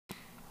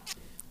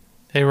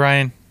Hey,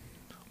 Ryan.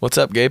 What's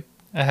up, Gabe?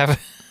 I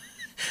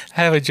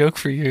have a joke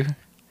for you.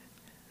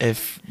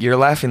 If you're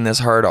laughing this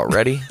hard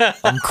already,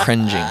 I'm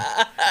cringing.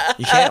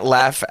 You can't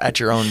laugh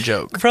at your own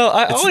joke. Bro,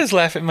 I always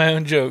laugh at my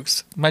own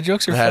jokes. My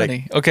jokes are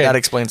funny. Okay. That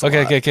explains a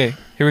lot. Okay.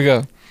 Here we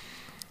go.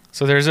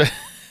 So there's a...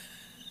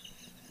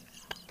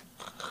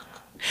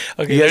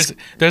 Okay, Yes.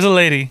 there's a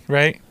lady,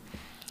 right?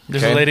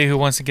 There's Okay. a lady who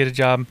wants to get a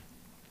job.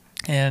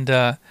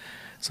 And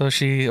so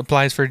she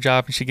applies for a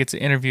job and she gets an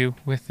interview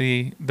with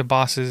the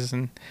bosses.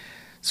 And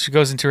she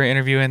goes into her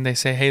interview and they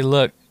say, hey,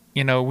 look,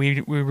 we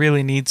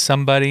really need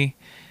somebody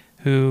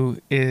who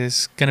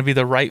is going to be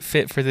the right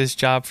fit for this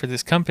job, for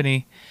this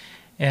company.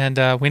 And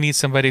we need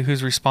somebody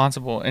who's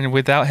responsible. And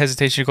without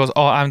hesitation, she goes,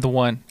 oh, I'm the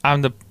one.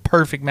 I'm the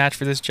perfect match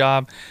for this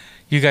job.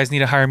 You guys need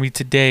to hire me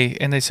today.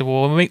 And they said,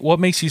 well, what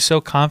makes you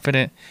so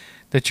confident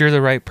that you're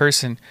the right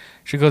person?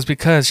 She goes,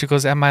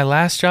 at my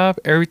last job,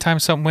 every time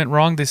something went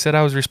wrong, they said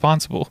I was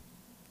responsible.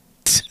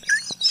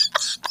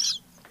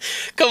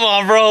 Come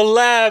on, bro,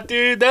 laugh,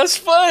 dude. That's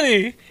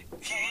funny.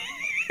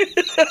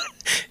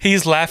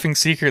 He's laughing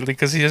secretly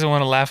because he doesn't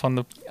want to laugh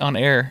on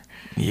air.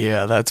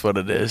 Yeah, that's what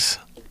it is.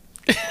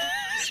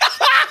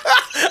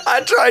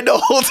 I tried to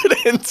hold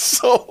it in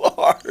so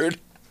hard.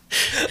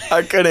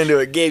 I couldn't do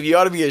it. Gabe, you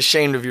ought to be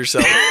ashamed of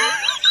yourself.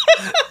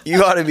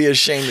 You ought to be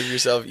ashamed of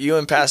yourself. You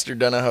and Pastor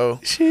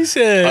Donahoe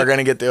are going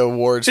to get the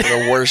awards for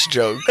the worst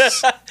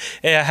jokes.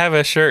 Hey, I have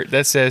a shirt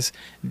that says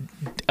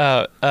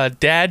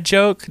dad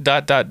joke ...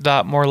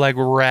 more like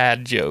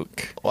rad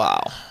joke.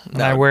 Wow.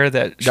 And I wear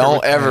that shirt.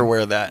 Don't ever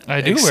wear that.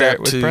 I do wear it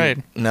with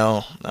pride.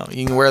 No.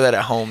 You can wear that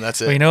at home.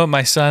 That's it. Well, you know what?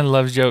 My son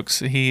loves jokes.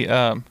 He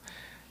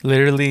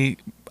literally,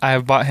 I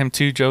have bought him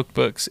 2 joke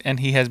books, and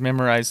he has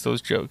memorized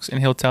those jokes, and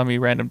he'll tell me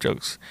random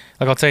jokes.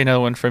 Like, I'll tell you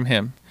another one from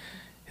him.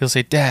 He'll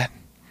say, Dad,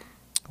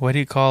 what do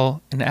you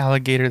call an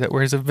alligator that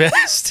wears a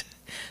vest?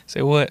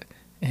 Say, what?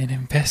 An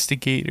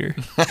investigator.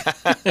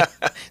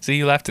 So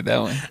you laughed at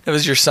that one. It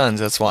was your son's,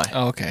 that's why.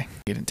 Oh, okay.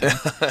 Get into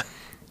it.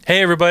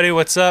 Hey, everybody,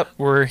 what's up?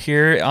 We're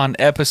here on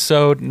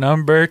episode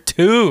number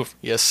 2.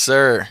 Yes,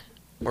 sir.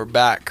 We're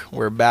back.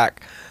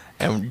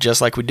 And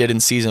just like we did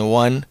in season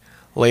 1,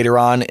 later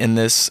on in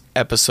this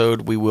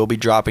episode, we will be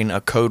dropping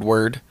a code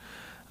word.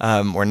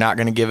 We're not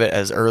going to give it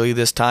as early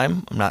this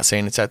time. I'm not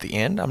saying it's at the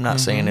end. I'm not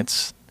saying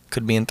it's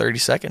could be in 30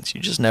 seconds.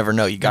 You just never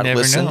know. You got to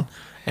listen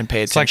and pay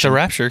attention. It's like the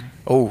rapture.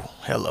 Oh,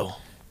 hello.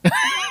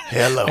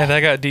 Hello. And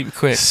that got deep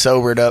quick.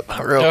 Sobered up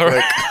real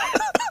quick.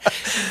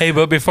 Hey,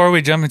 but before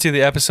we jump into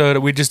the episode,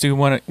 we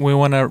want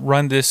to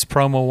run this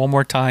promo one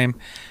more time.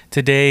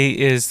 Today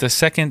is the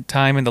second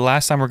time and the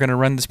last time we're going to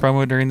run this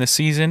promo during the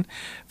season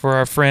for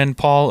our friend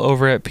Paul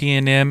over at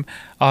P&M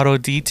Auto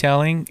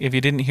Detailing. If you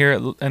didn't hear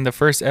it in the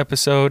first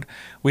episode,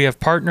 we have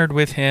partnered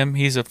with him.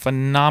 He's a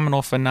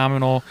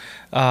phenomenal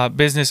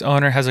business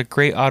owner, has a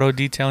great auto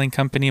detailing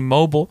company,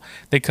 mobile.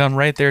 They come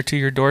right there to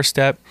your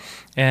doorstep,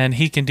 and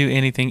he can do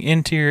anything,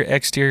 interior,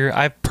 exterior.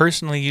 I've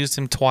personally used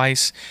him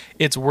twice.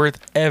 It's worth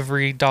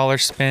every dollar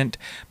spent.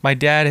 My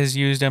dad has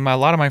used him. A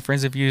lot of my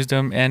friends have used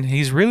him, and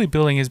he's really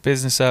building his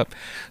business up.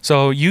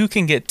 So you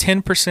can get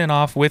 10%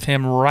 off with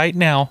him right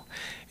now.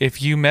 If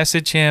you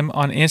message him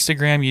on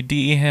Instagram, you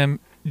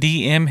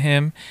DM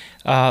him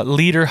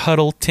Leader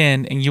Huddle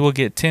 10, and you will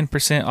get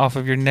 10% off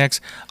of your next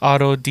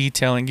auto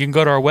detailing. You can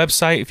go to our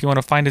website if you want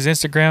to find his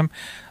Instagram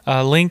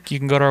link. You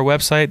can go to our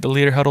website,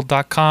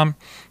 theleaderhuddle.com.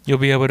 You'll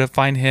be able to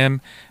find him.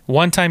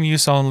 One-time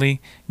use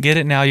only. Get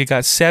it now. You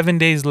got 7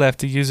 days left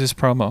to use this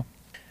promo.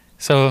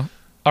 So,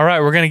 all right,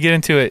 we're gonna get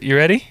into it. You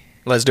ready?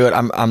 Let's do it.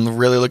 I'm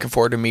really looking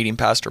forward to meeting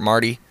Pastor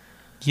Marty.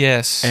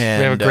 Yes, and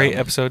we have a great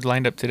episode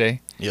lined up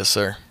today. Yes,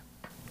 sir.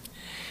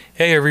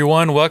 Hey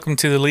everyone, welcome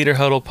to the Leader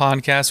Huddle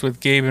podcast with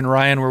Gabe and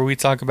Ryan, where we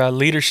talk about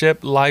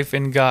leadership, life,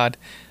 and God.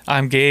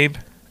 I'm Gabe.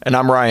 And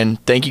I'm Ryan.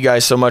 Thank you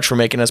guys so much for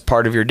making us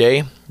part of your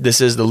day.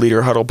 This is the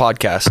Leader Huddle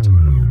podcast.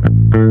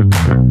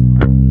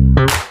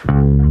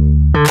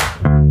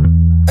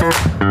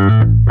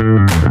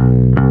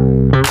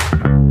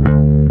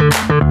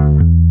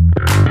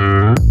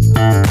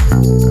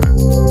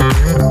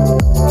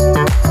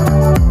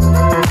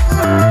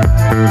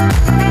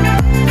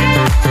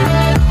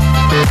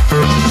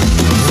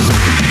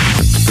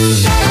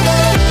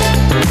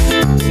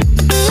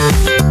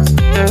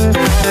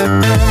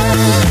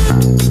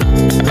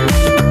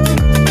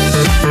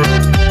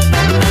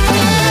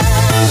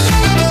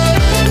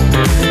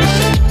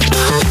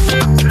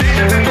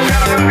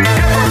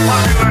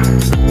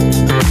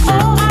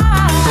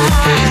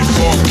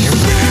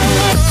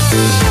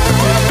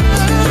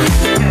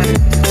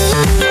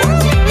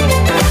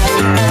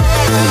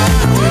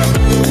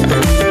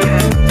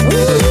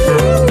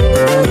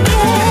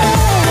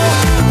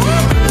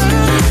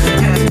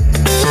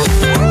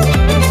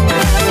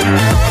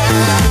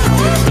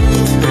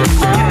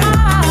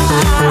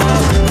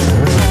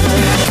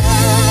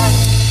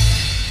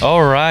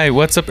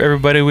 What's up,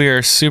 everybody? We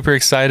are super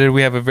excited.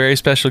 We have a very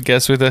special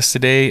guest with us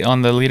today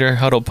on the Leader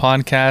Huddle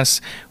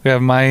podcast. We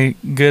have my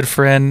good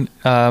friend,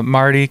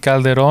 Marty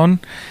Calderon.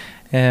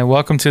 And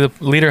welcome to the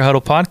Leader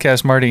Huddle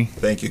podcast, Marty.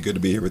 Thank you. Good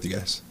to be here with you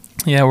guys.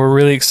 Yeah, we're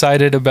really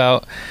excited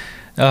about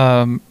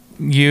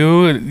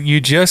you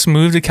just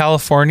moved to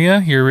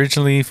California. You're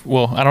originally,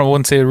 well, I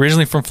wouldn't say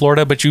originally from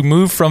Florida, but you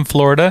moved from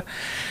Florida,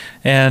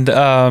 and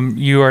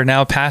you are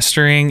now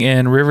pastoring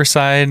in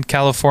Riverside,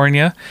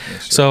 California.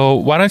 Yes, sir. So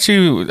why don't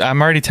you,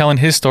 I'm already telling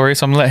his story,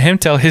 so I'm going to let him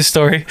tell his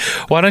story.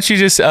 Why don't you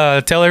just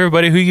tell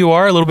everybody who you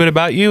are, a little bit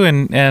about you,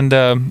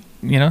 and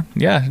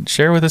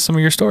share with us some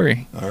of your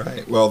story. All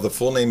right. Well, the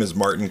full name is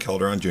Martin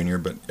Calderon Jr.,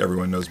 but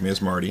everyone knows me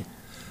as Marty.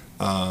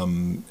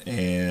 Grew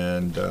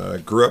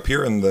up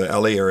here in the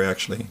LA area,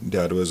 actually.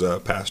 Dad was a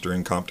pastor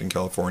in Compton,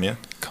 California.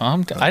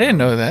 Compton? I didn't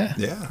know that.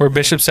 Yeah. Where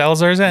Bishop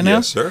Salazar is at now?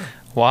 Yes, sir.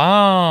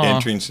 Wow.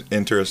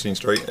 Interesting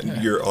story.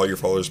 All your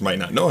followers might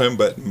not know him,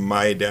 but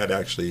my dad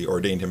actually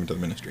ordained him into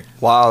the ministry.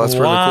 Wow, that's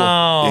really cool.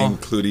 Wow.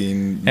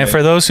 Including... And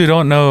for those who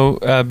don't know,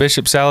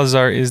 Bishop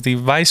Salazar is the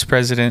vice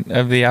president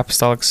of the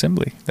Apostolic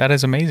Assembly. That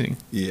is amazing.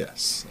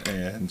 Yes.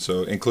 And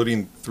so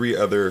including 3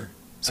 other...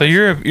 So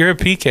you're a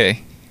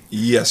PK.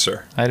 Yes,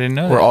 sir. I didn't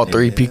know We're that. all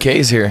 3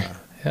 PKs here.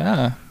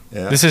 Yeah.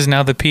 Yeah. This is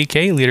now the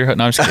PK leader.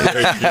 No, I'm just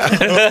kidding.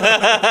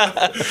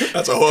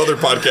 That's a whole other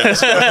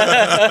podcast.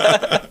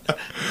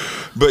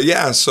 But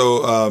yeah,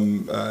 so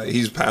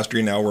he's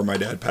pastoring now where my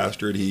dad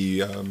pastored.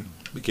 He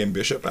became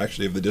bishop,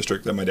 actually, of the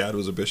district that my dad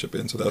was a bishop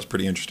in, so that was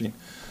pretty interesting.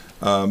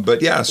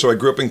 But yeah, so I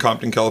grew up in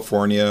Compton,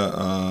 California.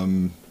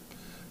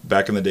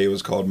 Back in the day, it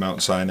was called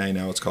Mount Sinai.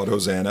 Now it's called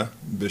Hosanna.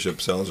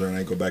 Bishop Salazar and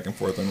I go back and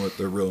forth on what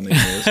their real name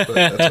is, but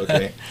that's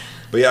okay.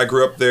 But yeah, I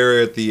grew up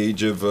there at the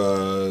age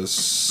of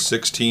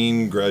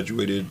 16,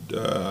 graduated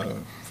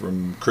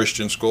from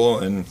Christian school,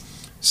 and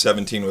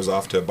 17 was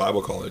off to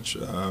Bible college.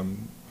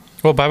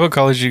 What Bible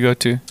college did you go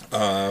to?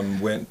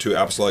 Went to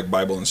Apostolic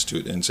Bible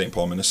Institute in St.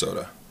 Paul,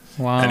 Minnesota.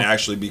 Wow. And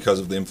actually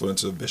because of the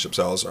influence of Bishop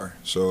Salazar.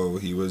 So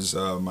he was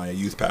my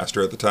youth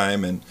pastor at the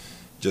time, and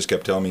just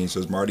kept telling me, he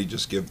says, Marty,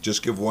 just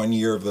give 1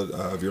 year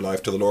of your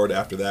life to the Lord.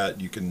 After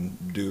that, you can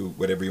do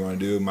whatever you want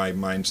to do. My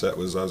mindset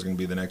was I was going to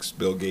be the next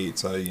Bill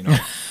Gates.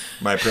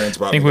 My parents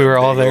bought I think me we a were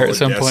all big there old at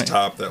some point.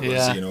 desktop that was,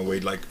 Yeah.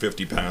 weighed like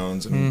 50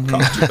 pounds and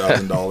cost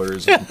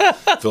 $2,000 and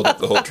filled up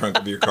the whole trunk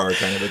of your car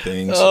kind of a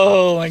thing. So,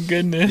 Oh, my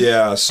goodness.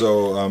 yeah,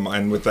 so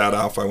and with that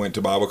off, I went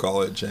to Bible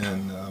college,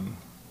 and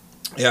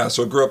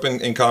so I grew up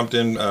in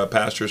Compton,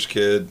 pastor's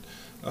kid,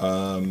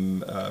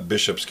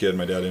 bishop's kid.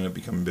 My dad ended up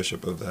becoming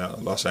bishop of the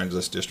Los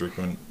Angeles district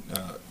when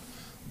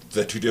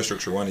the 2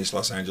 districts were one, East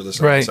Los Angeles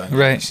and Los Angeles.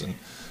 Right. And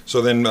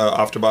so then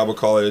off to Bible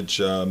college,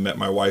 met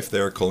my wife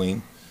there,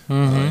 Colleen,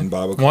 in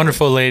Bible college.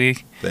 Wonderful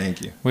lady.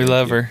 Thank you. We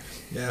love her.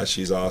 Yeah,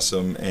 she's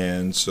awesome.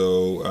 And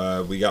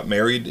so we got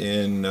married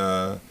in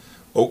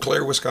Eau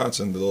Claire,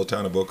 Wisconsin, the little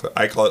town of Eau Claire.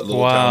 I call it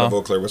little town of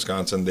Eau Claire,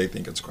 Wisconsin. They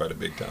think it's quite a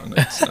big town.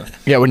 It's,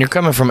 Yeah, when you're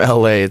coming from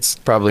LA, it's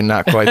probably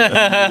not quite.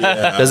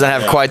 Doesn't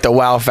have quite the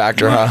wow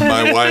factor, huh?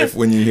 My wife,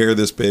 when you hear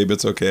this, babe,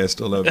 it's okay. I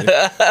still love you.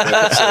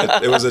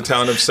 It was a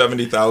town of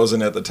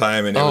 70,000 at the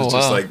time, and it was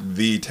just like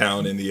the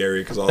town in the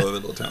area because all the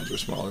little towns were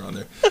smaller on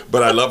there.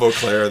 But I love Eau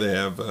Claire. They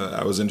have.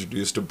 I was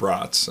introduced to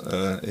brats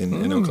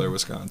in Eau Claire,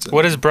 Wisconsin.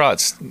 What is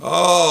brats?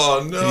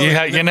 Oh no! You're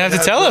gonna have to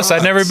tell us.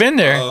 I've never been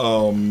there.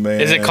 Oh man!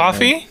 Is it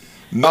coffee?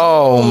 No.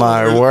 Oh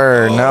my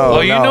word! No.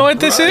 Oh, you know what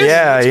this is?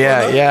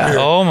 Yeah.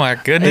 Oh my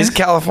goodness! He's a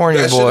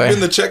California That should boy. have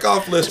been the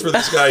checkoff list for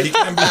this guy. He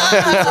can't be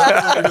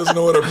hungry. He doesn't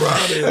know what a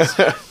brat is.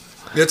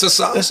 It's a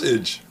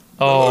sausage.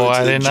 Oh, It's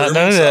I a did not German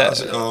know that.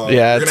 sausage. Oh,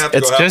 Yeah, you're gonna have to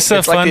it's go have just one. a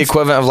It's like fun- the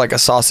equivalent of like a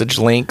sausage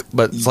link,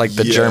 but it's like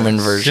the Yes.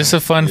 German version. Just a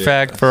fun Yeah.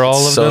 fact for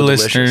all of So the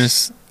delicious.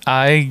 listeners.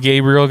 I,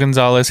 Gabriel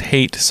Gonzalez,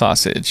 hate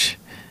sausage.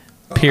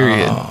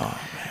 Period.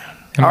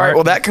 All right,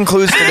 well, that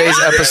concludes today's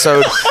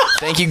episode.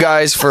 Thank you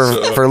guys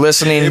for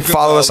listening. Dave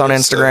Follow us on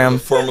Gonzalez, Instagram.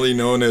 formerly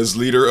known as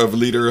leader of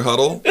Leader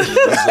Huddle.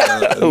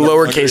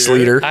 Lowercase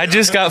leader. I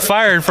just got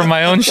fired from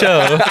my own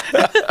show.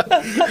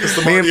 It's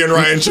the Marty and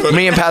Ryan show.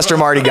 Me and Pastor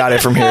Marty got it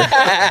from here.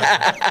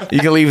 You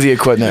can leave the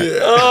equipment.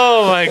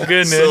 Oh my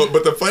goodness. So,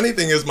 but the funny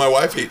thing is, my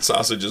wife hates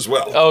sausage as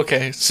well.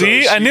 Okay. So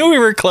See, I she- knew we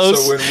were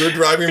close. So when we're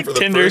driving for the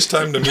Tinder. first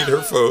time to meet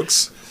her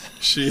folks,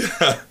 she's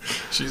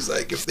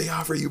like, if they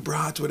offer you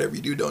brats, whatever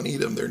you do, don't eat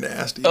them. They're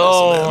nasty.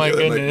 Oh, This and that. my And the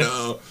other. I'm goodness. like,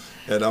 no.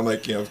 And I'm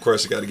like, of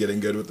course, I got to get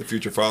in good with the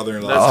future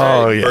father-in-law. That's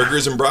right. Oh, yeah.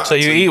 Burgers and brats. So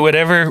you and- eat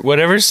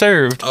whatever's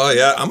served. Oh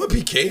yeah, I'm a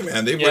PK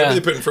man. Whatever Yeah.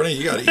 they put in front of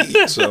you, you got to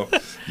eat. So,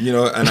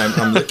 and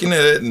I'm looking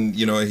at it, and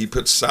he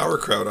put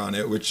sauerkraut on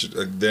it, which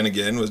then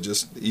again was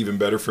just even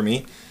better for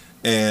me.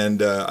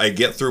 And I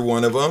get through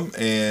one of them,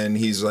 and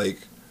he's like,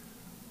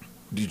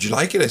 "Did you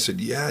like it?" I said,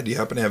 "Yeah." Do you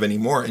happen to have any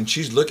more? And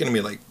she's looking at me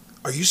like,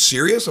 "Are you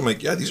serious?" I'm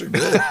like, "Yeah, these are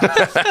good."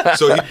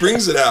 So he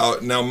brings it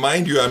out. Now,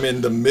 mind you, I'm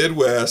in the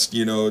Midwest.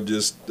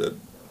 Just.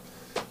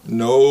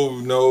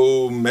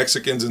 No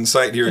Mexicans in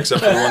sight here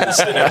except for the one that's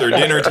sitting at their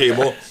dinner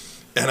table.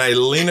 And I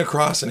lean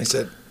across and I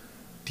said,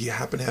 "Do you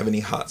happen to have any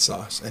hot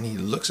sauce?" And he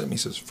looks at me and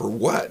says, "For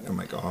what?" And I'm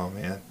like, "Oh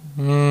man,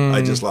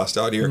 I just lost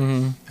out here."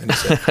 And he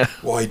said,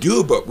 "Well, I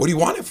do, but what do you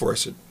want it for?" I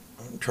said,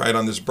 "Try it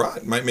on this brat.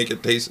 It might make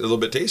it taste a little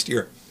bit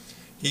tastier."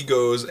 he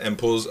goes and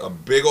pulls a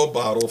big old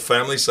bottle,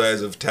 family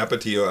size, of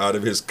Tapatio out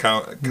of his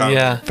counter.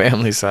 Yeah.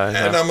 Family size.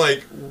 And I'm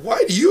like,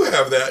 why do you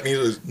have that? And he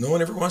goes, no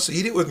one ever wants to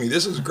eat it with me.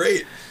 This is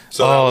great.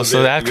 So that was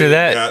so it. after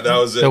that, yeah, that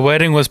was it. the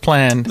wedding was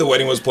planned. The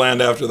wedding was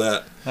planned after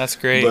that. That's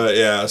great.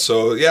 But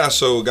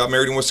so got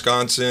married in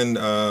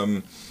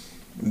Wisconsin.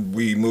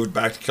 We moved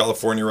back to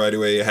California right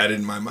away. I had it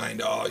in my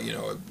mind,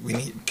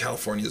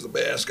 California's the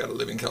best. Got to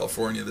live in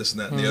California, this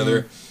and that and the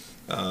other.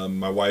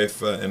 My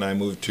wife and I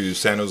moved to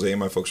San Jose.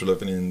 My folks were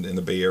living in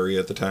the Bay Area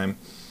at the time.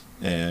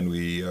 And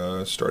we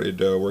started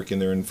working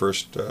there in the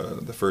First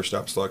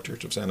Apostolic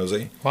Church of San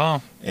Jose.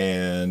 Wow.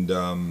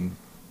 And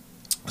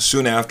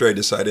soon after, I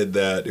decided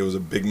that it was a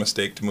big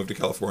mistake to move to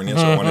California.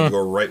 So I wanted to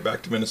go right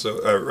back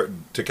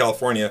to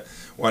California.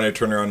 Wanted to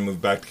turn around and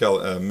move back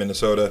to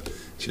Minnesota.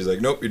 She's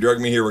like, nope, you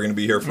drugged me here. We're going to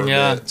be here for a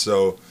bit.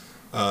 So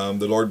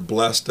the Lord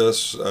blessed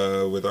us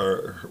with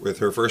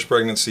her first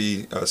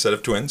pregnancy, a set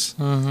of twins.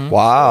 Mm-hmm.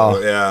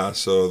 Wow.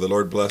 So the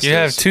Lord blessed us. You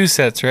have 2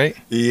 sets, right?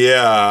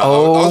 Yeah.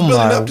 Oh, I was building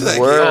my up to that.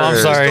 word. I'm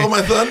sorry. Stole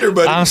my thunder,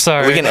 buddy. I'm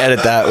sorry. We can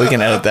edit that.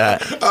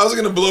 I was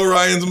going to blow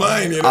Ryan's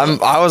mind.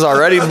 I was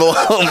already blown,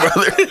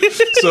 brother.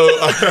 So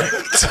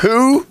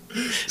 2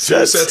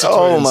 sets of twins.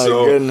 Oh, my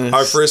goodness.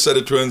 Our first set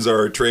of twins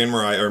are Trey and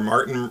Mariah, or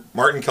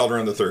Martin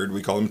Calderon III.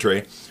 We call him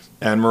Trey.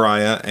 And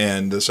Mariah,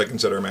 and the second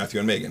set are Matthew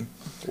and Megan.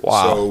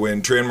 Wow. So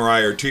when Trey and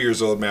Mariah are 2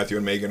 years old, Matthew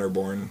and Megan are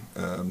born.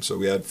 So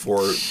we had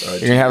 4. You're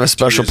going to have a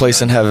special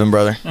place in heaven,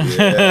 brother.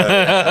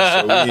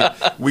 Yeah.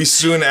 So we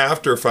soon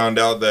after found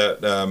out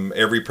that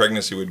every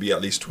pregnancy would be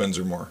at least twins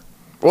or more.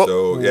 Well,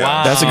 So yeah.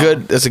 Wow.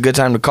 That's a good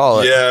time to call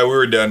it. Yeah, we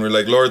were done. We're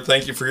like, Lord,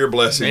 thank you for your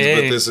blessings,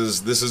 Hey. but this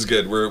is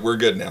good. We're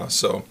good now.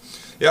 So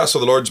yeah, so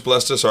the Lord's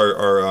blessed us.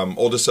 Our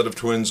oldest set of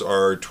twins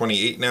are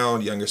 28 now.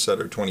 The youngest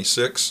set are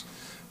 26.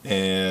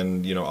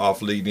 And,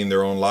 off leading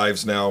their own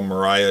lives now.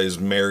 Mariah is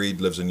married,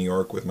 lives in New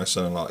York with my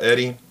son-in-law,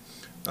 Eddie.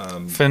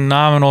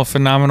 Phenomenal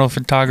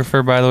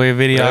photographer, by the way,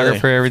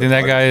 videographer, everything.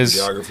 That guy is,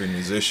 videographer,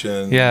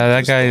 musician. Yeah,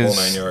 that just guy the is-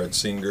 whole 9-yard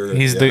singer.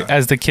 he's yeah.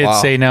 as the kids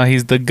Wow. say now,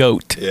 he's the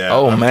GOAT. Yeah.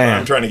 Oh, man.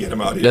 I'm trying to get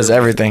him out here. Does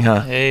everything, huh?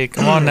 Hey,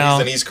 come on now.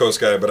 He's an East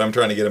Coast guy, but I'm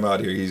trying to get him out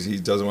here. He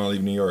doesn't want to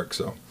leave New York,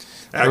 so.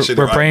 Actually,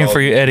 We're they're praying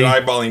for you, Eddie.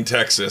 They're eyeballing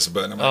Texas,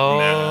 but I'm like,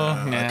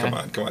 nah, yeah. come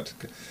on.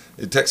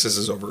 Texas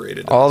is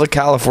overrated. All the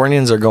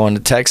Californians are going to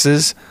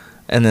Texas,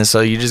 and then so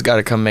you just got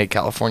to come make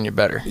California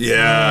better.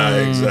 Yeah,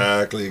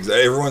 exactly.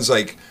 Everyone's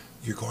like,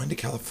 you're going to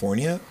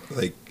California?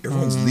 Like,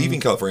 everyone's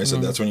leaving California. I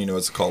said, that's when you know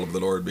it's the call of the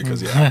Lord,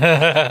 because,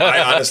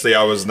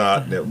 I was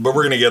not, but we're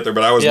going to get there,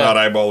 but I was not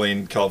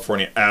eyeballing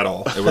California at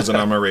all. It wasn't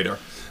on my radar.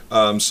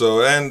 And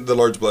the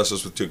Lord's blessed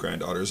us with 2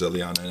 granddaughters,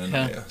 Eliana and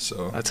Anaya.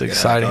 So That's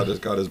exciting.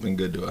 God has been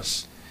good to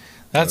us.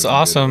 That's God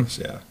has been awesome. good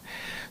to us, yeah.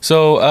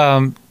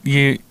 So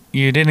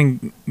you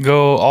didn't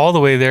go all the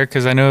way there,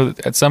 because I know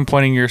at some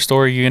point in your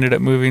story you ended up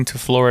moving to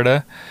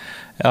Florida.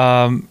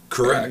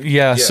 Correct.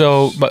 Yeah. Yes.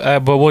 So,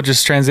 but we'll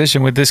just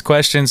transition with this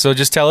question. So,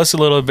 just tell us a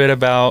little bit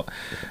about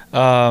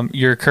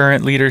your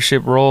current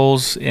leadership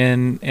roles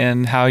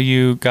and how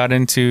you got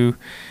into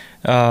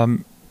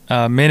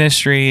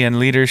ministry and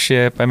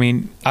leadership. I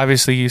mean,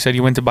 obviously, you said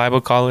you went to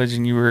Bible college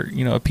and you were,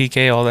 a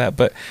PK, all that.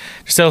 But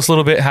just tell us a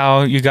little bit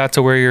how you got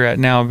to where you're at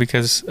now,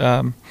 because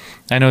I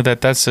know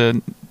that's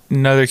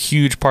another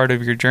huge part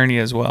of your journey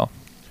as well.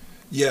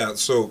 Yeah,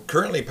 so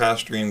currently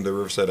pastoring the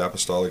Riverside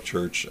Apostolic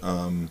Church,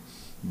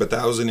 but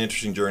that was an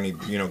interesting journey.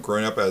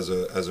 Growing up as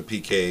a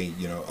PK,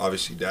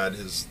 obviously Dad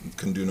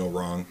can do no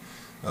wrong.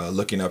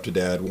 Looking up to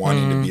Dad,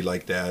 wanting to be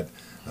like Dad.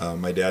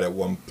 My dad at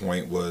one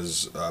point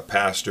was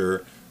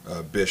pastor,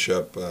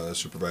 bishop,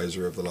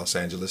 supervisor of the Los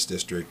Angeles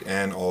district,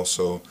 and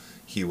also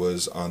he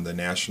was on the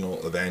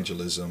National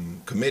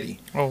Evangelism Committee.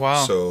 Oh,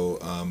 wow. So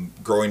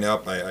growing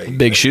up,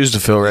 Big shoes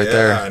to fill right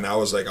there. Yeah, and I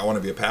was like, I want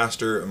to be a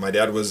pastor. And my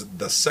dad was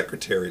the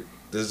secretary.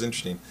 This is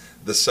interesting.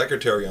 The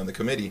secretary on the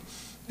committee.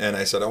 And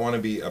I said, I want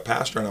to be a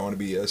pastor and I want to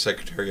be a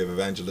secretary of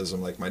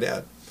evangelism like my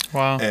dad.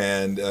 Wow.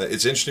 And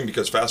it's interesting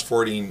because fast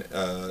forwarding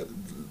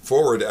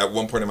forward at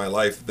one point in my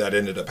life, that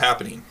ended up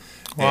happening.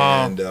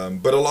 Wow.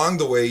 And but along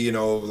the way,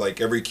 like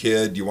every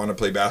kid, you want to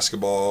play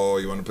basketball,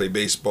 you want to play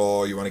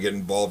baseball, you want to get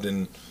involved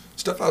in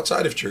stuff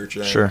outside of church.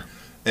 And, Sure.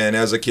 And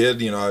as a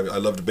kid, I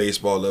loved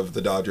baseball, I loved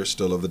the Dodgers,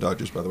 still love the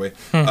Dodgers, by the way.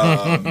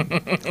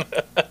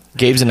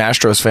 Gabe's an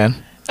Astros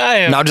fan. I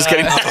am. No, I'm just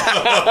kidding.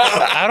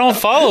 I don't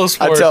follow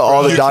sports. I tell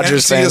all the You Dodgers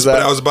can't see fans us, but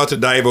that. I was about to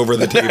dive over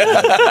the table. And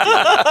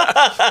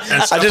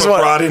I just stuff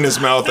a rod in his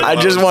mouth. I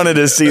just wanted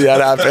to see that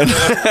happen.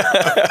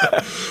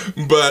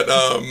 But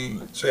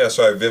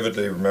so I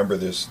vividly remember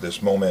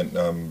this moment.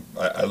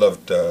 I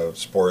loved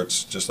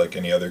sports just like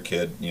any other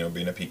kid.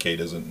 Being a PK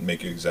doesn't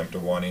make you exempt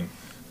of wanting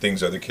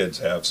things other kids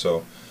have.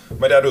 So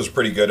my dad was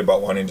pretty good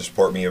about wanting to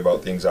support me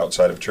about things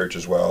outside of church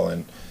as well.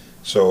 And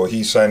so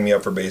he signed me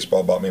up for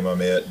baseball, bought me my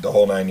mitt, the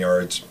whole 9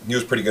 yards. He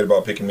was pretty good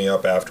about picking me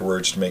up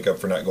afterwards to make up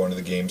for not going to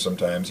the game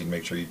sometimes. He'd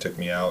make sure he took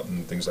me out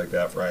and things like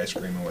that for ice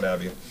cream and what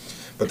have you.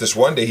 But this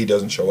one day he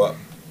doesn't show up.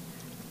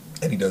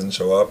 And he doesn't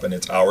show up, and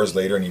it's hours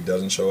later and he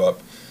doesn't show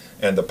up.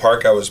 And the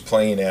park I was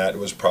playing at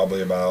was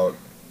probably about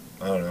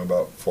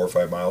 4 or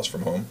 5 miles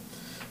from home.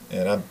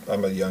 and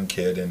I'm a young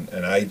kid,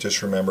 and I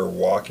just remember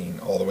walking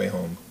all the way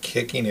home,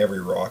 kicking every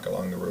rock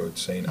along the road,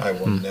 saying, I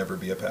will never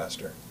be a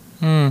pastor.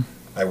 I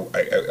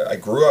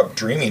grew up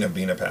dreaming of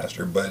being a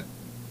pastor, but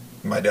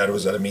my dad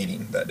was at a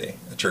meeting that day,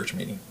 a church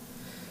meeting.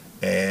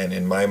 And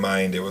in my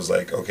mind, it was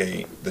like,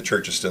 okay, the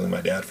church is stealing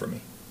my dad from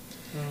me.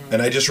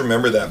 And I just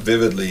remember that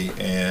vividly,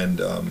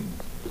 and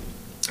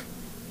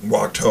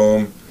walked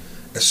home.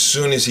 As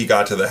soon as he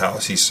got to the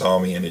house, he saw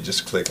me, and it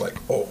just clicked like,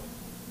 oh,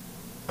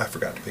 I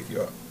forgot to pick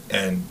you up.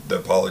 And the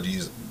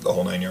apologies, the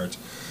whole 9 yards.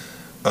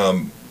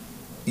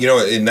 You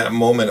know, in that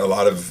moment, a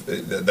lot of,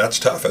 that's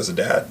tough as a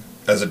dad.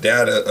 As a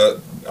dad,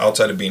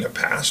 outside of being a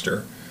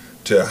pastor,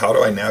 to how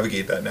do I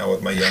navigate that now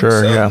with my young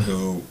son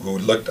who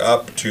looked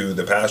up to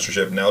the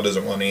pastorship, now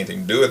doesn't want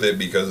anything to do with it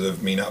because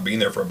of me not being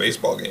there for a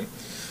baseball game.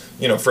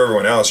 You know, for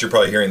everyone else, you're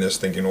probably hearing this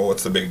thinking, well,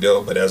 what's the big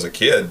deal? But as a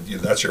kid,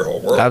 that's your whole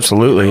world.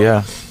 Absolutely, you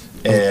know?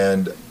 Yeah.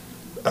 And,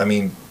 I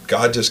mean,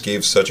 God just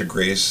gave such a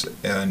grace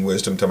and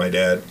wisdom to my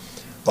dad.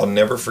 I'll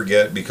never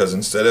forget, because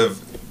instead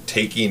of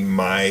taking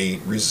my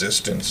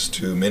resistance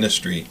to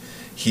ministry,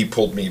 he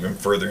pulled me even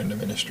further into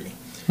ministry.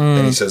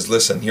 And he says,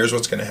 listen, here's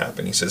what's going to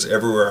happen. He says,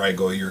 everywhere I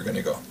go, you're going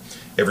to go.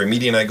 Every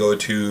meeting I go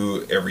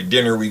to, every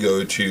dinner we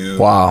go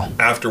to,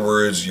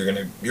 afterwards, you're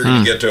going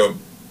to get to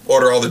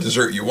order all the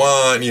dessert you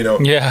want, you know,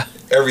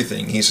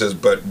 everything. He says,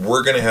 but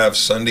we're going to have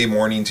Sunday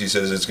mornings. He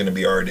says, it's going to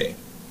be our day.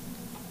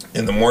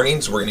 In the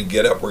mornings, we're going to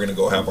get up, we're going to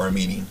go have our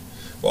meeting.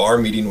 Well, our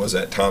meeting was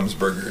at Tom's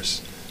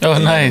Burgers. Oh,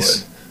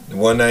 nice.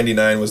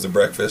 $1.99 was the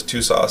breakfast,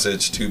 2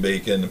 sausage, 2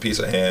 bacon, a piece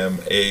of ham,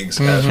 eggs,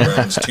 hash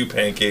browns, 2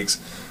 pancakes,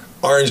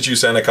 orange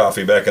juice, and a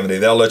coffee back in the day.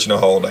 That'll let you know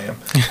how old I am.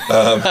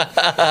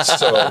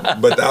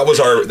 But that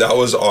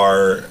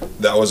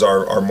was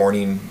our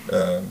morning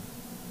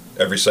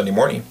every Sunday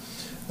morning.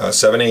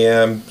 7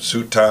 a.m.,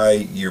 suit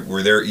tie,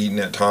 we're there eating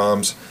at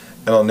Tom's.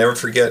 And I'll never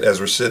forget, as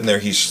we're sitting there,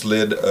 he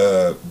slid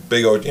a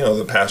big old, you know,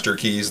 the pastor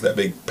keys, that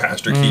big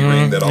pastor key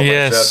ring that all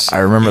I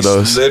remember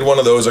those. He slid one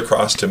of those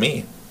across to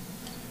me.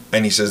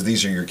 And he says,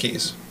 these are your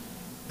keys.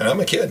 And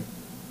I'm a kid.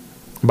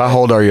 About how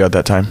old are you at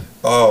that time?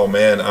 Oh,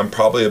 man, I'm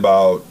probably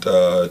about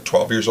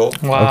 12 years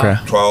old. Wow. Okay.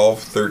 12,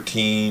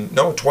 13,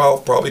 no,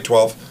 12, probably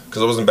 12,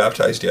 because I wasn't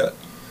baptized yet.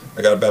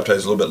 I got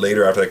baptized a little bit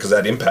later after that, because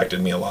that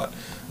impacted me a lot.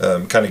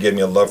 Kind of gave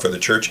me a love for the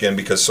church again,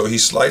 because so he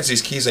slides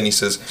these keys and he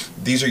says,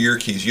 these are your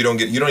keys. You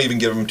don't even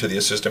give them to the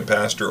assistant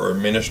pastor or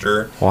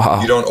minister.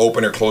 Wow. You don't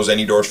open or close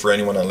any doors for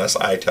anyone unless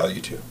I tell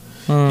you to.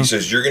 He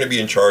says, you're going to be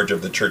in charge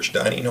of the church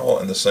dining hall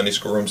and the Sunday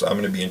school rooms. I'm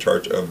going to be in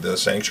charge of the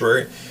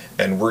sanctuary,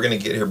 and we're going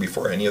to get here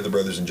before any of the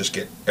brothers and just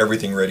get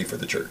everything ready for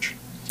the church.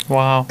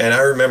 Wow. And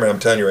I remember, I'm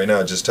telling you right now,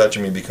 it's just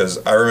touching me, because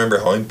I remember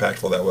how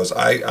impactful that was.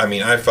 I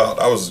mean, I felt,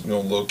 I was, you know, a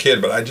little kid,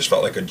 but I just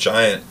felt like a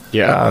giant.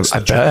 Yeah, I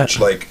bet.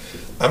 Like,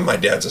 I'm my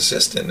dad's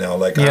assistant now.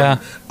 Like, I'm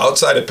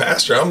outside of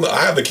pastor,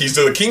 I have the keys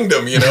to the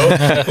kingdom, you know?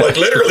 Like,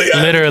 literally, I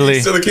have the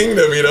keys to the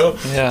kingdom, you know?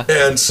 Yeah.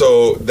 And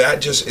so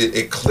that just,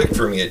 it clicked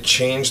for me. It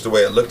changed the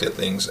way I looked at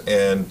things,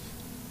 and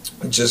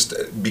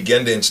just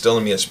began to instill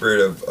in me a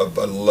spirit of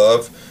a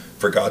love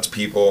for God's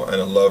people and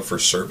a love for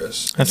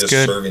service. That's just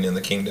good. Serving in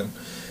the kingdom.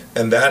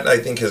 And that, I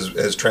think,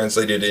 has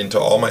translated into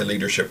all my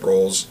leadership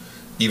roles,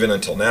 even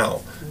until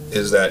now,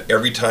 is that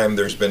every time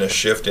there's been a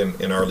shift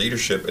in our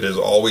leadership, it has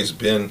always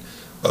been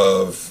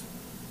of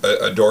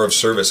a door of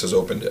service has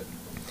opened it.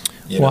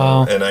 You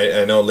know? And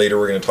I know later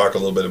we're going to talk a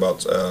little bit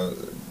about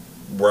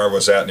where I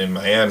was at in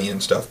Miami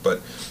and stuff,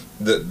 but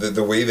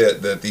the way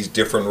that these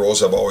different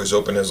roles have always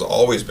opened has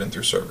always been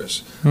through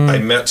service. I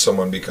met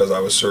someone because I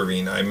was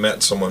serving. I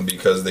met someone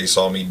because they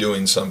saw me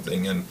doing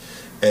something, and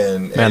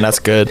man, that's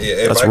good.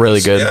 That's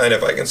really good. Yeah, and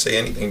if I can say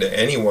anything to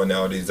anyone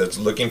nowadays that's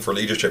looking for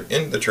leadership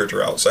in the church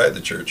or outside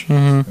the church,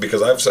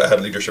 because I've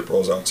had leadership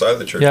roles outside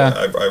the church.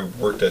 I've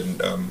worked at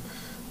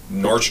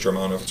Nordstrom.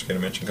 I don't know if it's going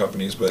to mention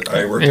companies, but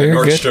I worked at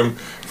Nordstrom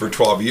for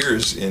 12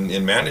 years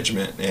in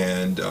management,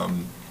 and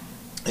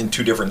in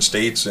 2 different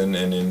states and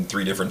in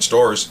 3 different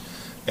stores.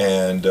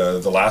 And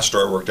the last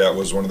store I worked at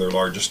was one of their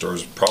largest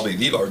stores, probably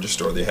the largest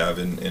store they have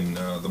in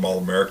the Mall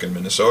of America in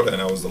Minnesota,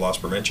 and I was the loss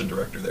prevention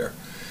director there.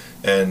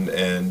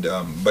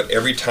 But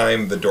every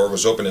time the door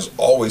was open is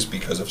always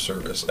because of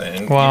service,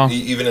 and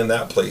even in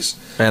that place.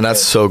 Man,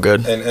 that's so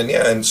good.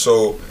 And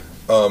so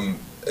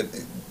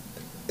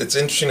it's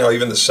interesting how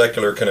even the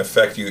secular can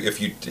affect you if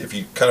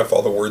you kind of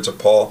follow the words of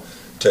Paul,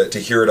 to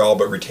hear it all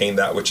but retain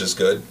that which is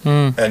good.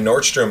 And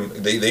Nordstrom,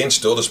 they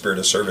instilled a spirit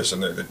of service,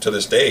 and to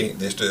this day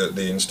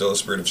they instill a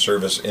spirit of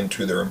service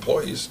into their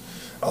employees.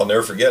 I'll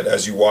never forget,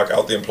 as you walk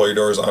out the employee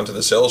doors onto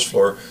the sales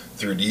floor,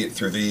 through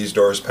these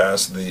doors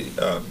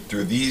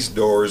through these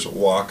doors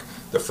walk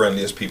the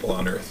friendliest people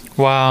on earth.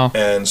 Wow.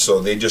 And so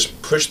they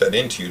just push that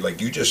into you,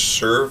 like, you just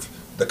serve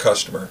the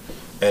customer,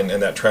 and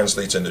that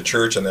translates into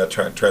church, and that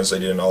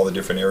translated in all the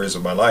different areas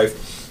of my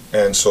life.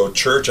 And so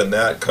church and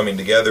that coming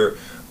together,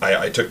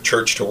 I took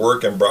church to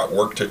work and brought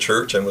work to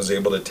church, and was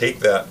able to take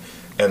that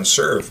and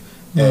serve.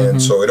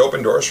 And so it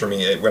opened doors for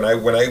me. When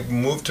I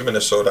moved to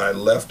Minnesota, I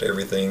left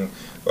everything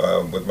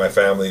with my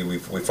family, we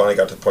finally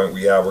got to the point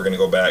where we're going to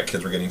go back.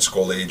 Kids were getting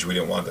school age. We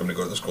didn't want them to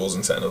go to the schools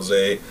in San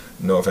Jose.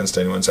 No offense to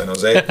anyone in San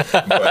Jose,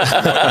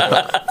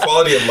 but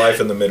quality of life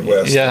in the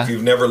Midwest. Yeah. If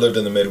you've never lived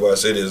in the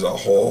Midwest, it is a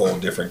whole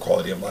different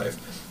quality of life.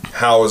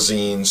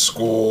 Housing,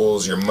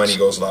 schools, your money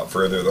goes a lot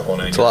further. The whole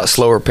 9 years. It's a lot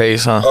slower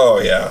pace, huh? Oh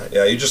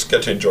yeah. You just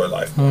get to enjoy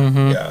life more.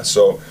 Mm-hmm. Yeah.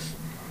 So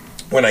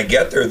when I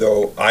get there,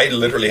 though, I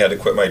literally had to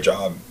quit my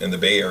job in the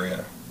Bay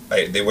Area.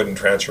 They wouldn't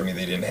transfer me.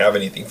 They didn't have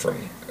anything for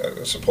me,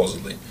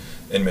 supposedly,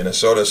 in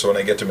Minnesota. So when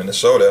I get to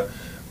Minnesota,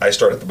 I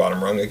start at the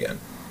bottom rung again.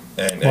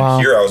 And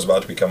here I was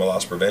about to become a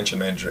loss prevention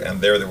manager, and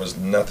there was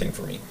nothing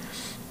for me.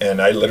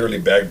 And I literally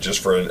begged just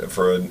for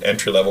an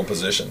entry level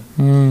position.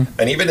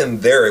 And even in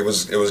there, it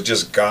was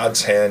just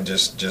God's hand,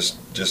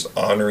 just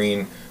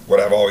honoring what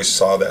I've always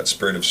saw, that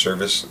spirit of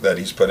service that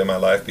He's put in my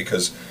life,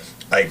 because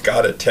I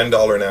got a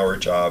 $10 an hour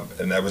job,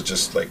 and that was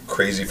just like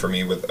crazy for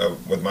me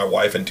with my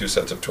wife and 2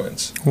 sets of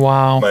twins.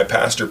 Wow. My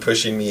pastor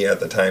pushing me at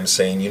the time,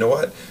 saying, "You know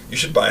what? You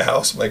should buy a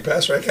house." I'm like,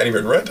 "Pastor, I can't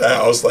even rent a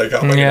house. Like, how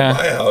am I going to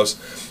buy a house?"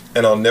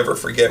 And I'll never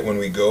forget when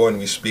we go and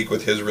we speak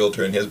with his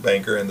realtor and his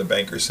banker, and the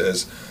banker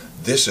says,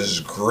 "This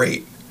is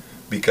great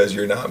because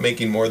you're not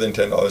making more than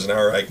 $10 an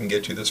hour. I can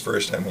get you this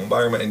first-time home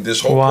buyer." And this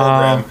whole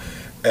program.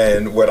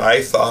 And what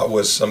I thought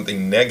was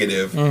something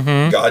negative,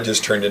 God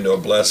just turned into a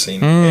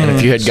blessing. And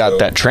if you had got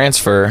that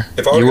transfer,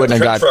 if I wouldn't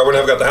have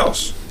got the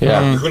house.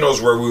 Yeah. Who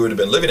knows where we would have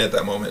been living at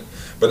that moment.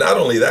 But not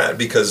only that,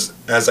 because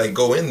as I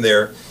go in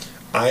there,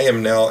 I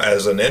am now,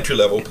 as an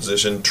entry-level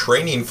position,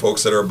 training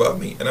folks that are above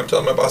me. And I'm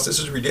telling my boss, this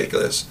is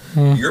ridiculous.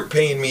 You're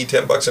paying me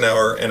 $10 an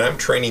hour, and I'm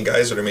training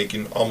guys that are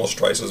making almost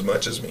twice as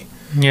much as me.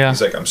 Yeah.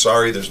 He's like, "I'm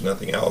sorry, there's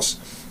nothing else."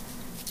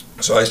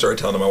 So I started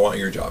telling him, "I want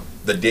your job.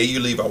 The day you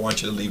leave, I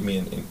want you to leave me."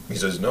 And he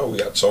says, "No, we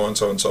got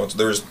so-and-so and so-and-so."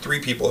 There was 3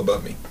 people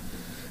above me.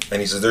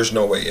 And he says, "There's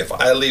no way. If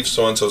I leave,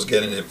 so-and-so's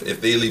getting it.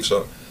 If they leave,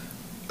 so..."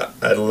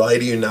 I lie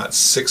to you not,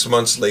 6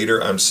 months later,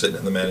 I'm sitting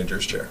in the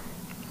manager's chair.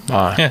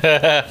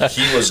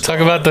 He was Talk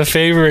gone. about the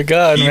favorite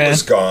God, He man.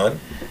 was gone.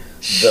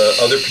 The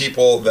other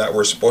people that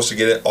were supposed to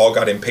get it all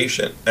got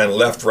impatient and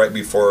left right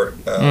before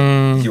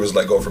he was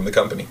let go from the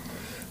company.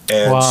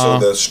 And so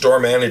the store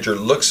manager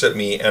looks at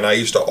me, and I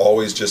used to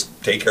always just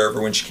take care of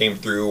her when she came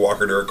through, walk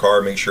her to her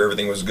car, make sure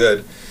everything was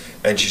good.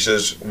 And she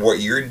says, "What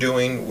you're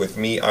doing with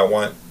me, I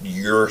want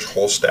your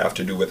whole staff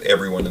to do with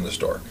everyone in the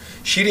store."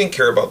 She didn't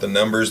care about the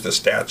numbers, the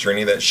stats, or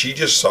any of that. She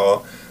just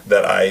saw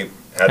that I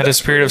had a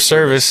spirit of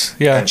service.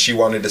 Yeah. And she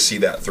wanted to see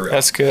that through.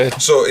 That's good.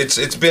 So it's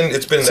been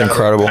that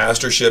incredible.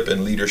 Pastorship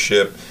and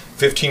leadership.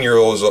 15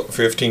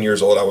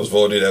 years old, I was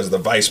voted as the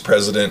vice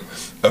president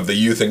of the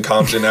youth in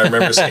Compton. I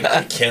remember saying,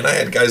 "I can't." I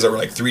had guys that were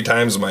like 3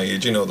 times my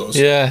age. You know,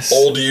 those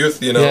old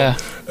youth. You know,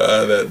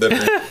 that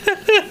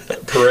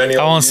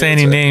perennial. I won't say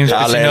any names,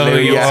 but you know who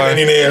you are.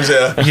 Any names?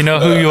 Yeah. You know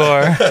who you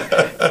are.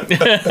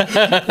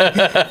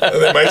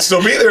 They might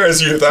still be there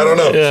as youth. I don't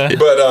know. Yeah.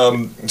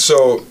 But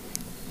so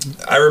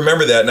I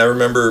remember that, and I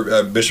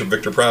remember Bishop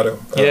Victor Prado.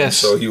 Yes.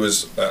 So he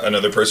was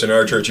another person in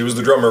our church. He was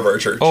the drummer of our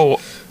church. Oh.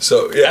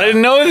 So yeah. I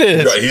didn't know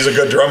this. Yeah, he's a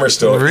good drummer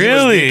still.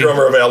 Really? He was the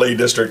drummer of LA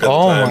District at the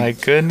time. Oh my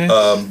goodness.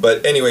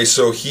 But anyway,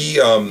 so he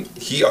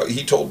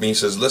told me, he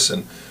says,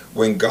 "Listen,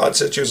 when God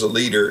sets you as a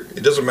leader,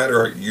 it doesn't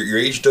matter, your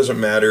age doesn't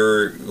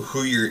matter,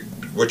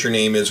 what your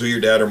name is, who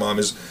your dad or mom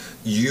is.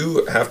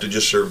 You have to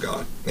just serve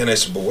God." And I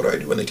said, "But what do I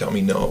do when they tell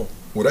me no?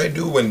 What do I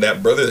do when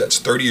that brother that's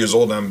 30 years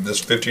old and I'm this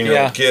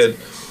 15-year-old kid,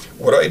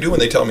 what do I do when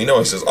they tell me no?"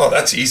 He says, "Oh,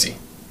 that's easy.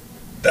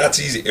 That's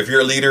easy. If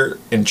you're a leader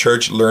in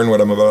church, learn what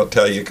I'm about to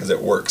tell you, because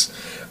it works."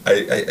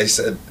 I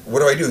said, "What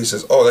do I do?" He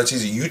says, "Oh, that's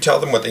easy. You tell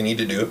them what they need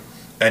to do,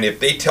 and if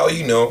they tell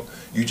you no,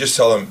 you just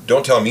tell them,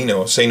 don't tell me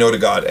no, say no to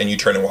God, and you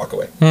turn and walk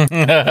away."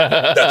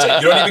 That's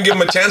it. You don't even give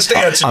them a chance to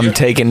answer you. I'm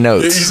taking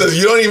notes. He says,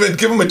 you don't even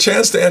give them a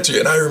chance to answer you.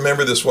 And I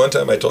remember this one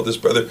time I told this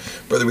brother,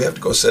 we have to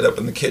go set up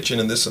in the kitchen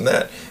and this and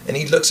that. And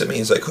he looks at me,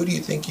 he's like, "Who do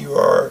you think you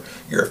are?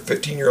 You're a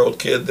 15-year-old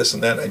kid, this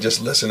and that." And I just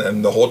listen,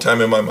 and the whole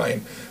time in my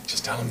mind,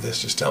 just tell him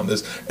this, just tell him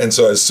this. And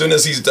so as soon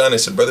as he's done, I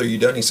said, "Brother, are you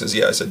done?" He says,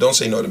 "Yeah." I said, "Don't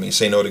say no to me,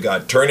 say no to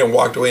God." Turned and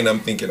walked away, and I'm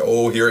thinking,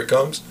 oh, here it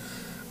comes.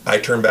 I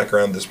turned back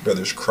around, this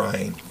brother's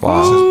crying.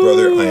 Wow. He says,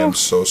 "Brother, I am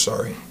so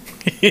sorry."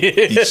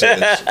 He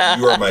says,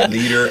 "You are my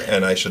leader,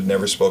 and I should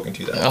never spoken to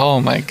you that way." Oh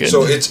my goodness.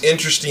 So it's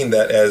interesting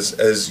that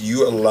as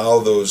you allow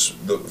the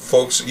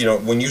folks, you know,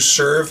 when you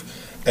serve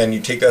and you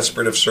take that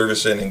spirit of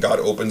service in, and God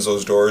opens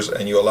those doors,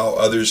 and you allow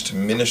others to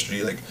minister to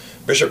you. Like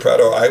Bishop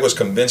Prado, I was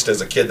convinced as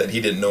a kid that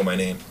he didn't know my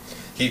name.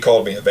 He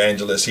called me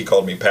evangelist, he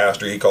called me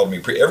pastor, he called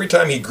me every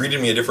time he greeted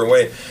me a different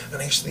way.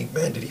 And I used to think,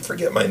 man, did he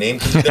forget my name?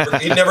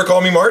 He'd never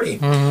call me Marty.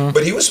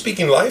 But he was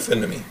speaking life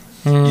into me.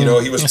 You know,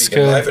 he was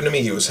speaking life into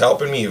me. He was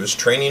helping me. He was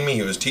training me.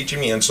 He was teaching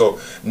me. And so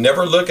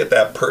never look at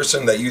that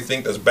person that you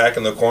think that's back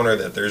in the corner,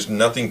 that there's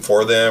nothing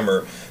for them,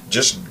 or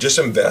just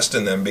invest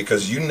in them,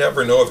 because you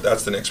never know if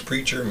that's the next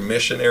preacher,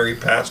 missionary,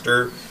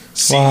 pastor,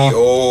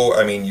 CEO.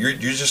 Wow. I mean, you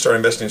just start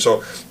investing.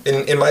 So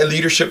in my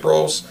leadership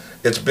roles,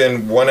 it's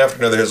been one after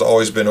another has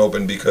always been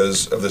open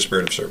because of the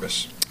spirit of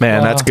service.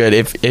 Man, that's good.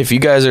 If you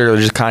guys are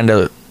just kind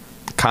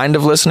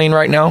of listening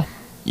right now,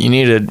 You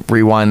need to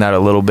rewind that a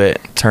little bit.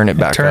 Turn it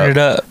back up. Turn it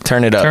up.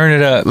 Turn it up. Turn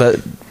it up.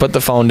 Put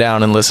the phone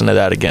down and listen to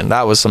that again.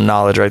 That was some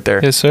knowledge right there.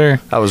 Yes, sir.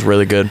 That was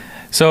really good.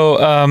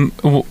 So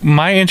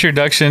my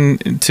introduction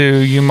to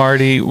you,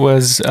 Marty,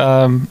 was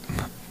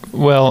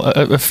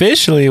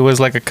officially was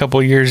like a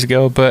couple years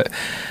ago, but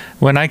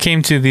when I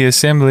came to the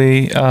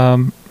assembly,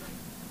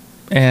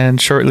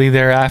 and shortly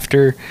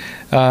thereafter,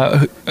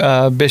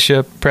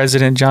 Bishop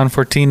President John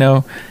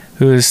Fortino,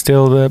 who is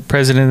still the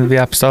president of the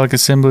Apostolic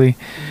Assembly,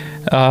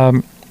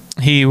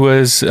 he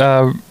was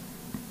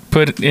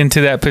put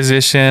into that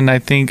position. I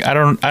think I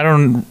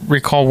don't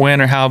recall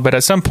when or how, but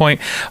at some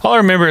point, all I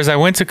remember is I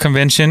went to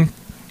convention,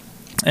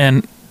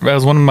 and that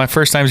was one of my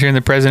first times hearing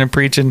the president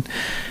preach. And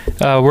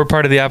we're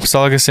part of the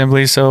Apostolic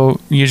Assembly, so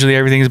usually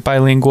everything is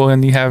bilingual,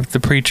 and you have the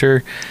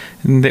preacher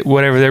and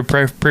whatever their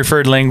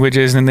preferred language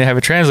is, and then they have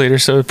a translator.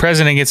 So the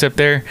president gets up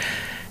there,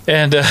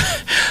 and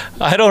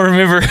I don't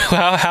remember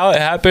how it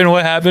happened,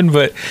 what happened,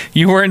 but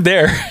you weren't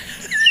there.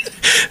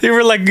 I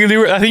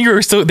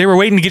think they were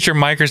waiting to get your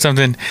mic or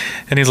something,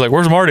 and he's like,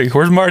 "Where's Marty?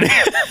 Where's Marty?"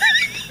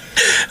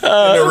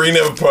 An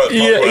arena of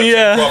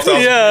yeah.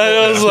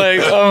 I was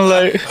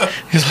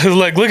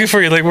like looking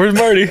for you. Like, where's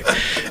Marty?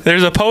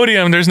 There's a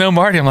podium. There's no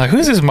Marty. I'm like,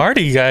 who's this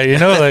Marty guy? You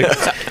know, like,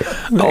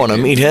 I want to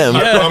meet him.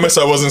 I promise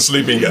I wasn't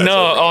sleeping, guys.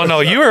 No, oh no,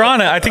 you were on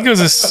it. I think it was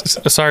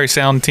a sorry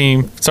sound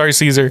team. Sorry,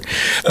 Caesar.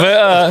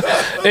 But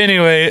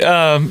anyway,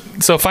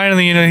 so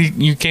finally,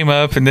 you came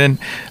up, and then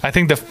I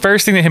think the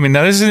first thing that hit me.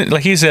 Now this is,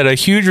 like he said, a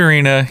huge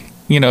arena.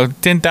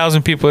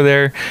 10,000 people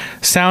there.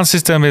 Sound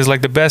system is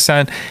like the best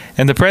sound.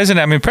 And the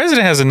president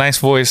has a nice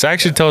voice. I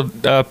actually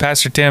told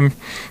Pastor Tim,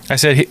 I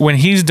said, when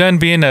he's done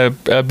being a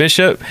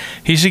bishop,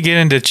 he should get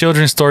into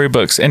children's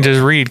storybooks and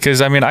just read.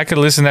 Because, I could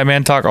listen to that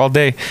man talk all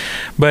day.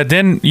 But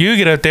then you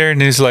get up there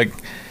and he's like,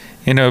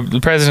 the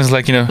president's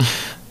like,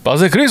 Paz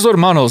de Cristo,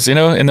 hermanos,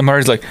 and the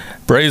Marty's like,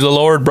 praise the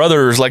Lord,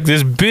 brothers, like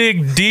this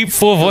big, deep,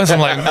 full voice. I'm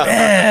like,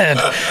 man,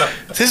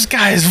 this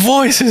guy's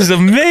voice is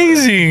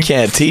amazing.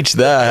 Can't teach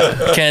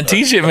that. Can't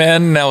teach it,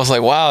 man. And I was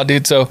like, wow,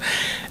 dude. So,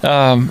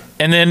 and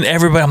then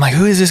everybody, I'm like,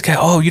 who is this guy?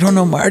 Oh, you don't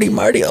know Marty?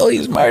 Marty. Oh,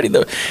 he's Marty.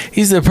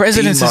 He's the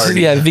president.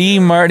 The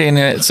Marty.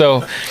 And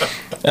so,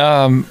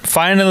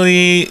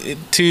 finally,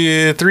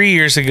 3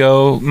 years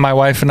ago, my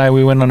wife and I,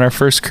 we went on our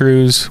first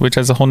cruise, which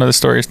has a whole nother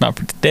story. It's not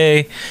for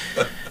today.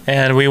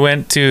 And we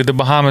went to the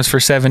Bahamas for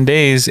 7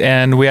 days,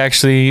 and we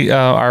actually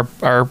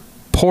our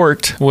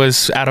port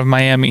was out of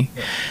Miami,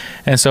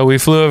 and so we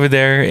flew over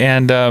there.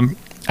 And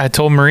I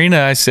told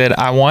Marina, I said,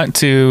 I want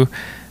to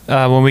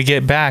when we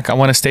get back, I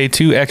want to stay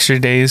 2 extra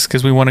days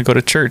because we want to go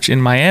to church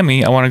in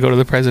Miami. I want to go to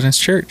the President's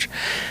Church,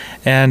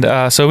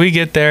 and so we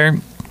get there.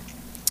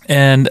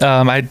 And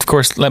I, of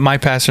course, let my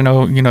pastor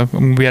know, I'm going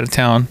to be out of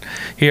town.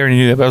 He already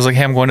knew that, but I was like,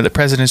 hey, I'm going to the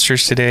President's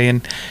Church today.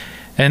 And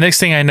next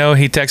thing I know,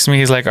 he texts me.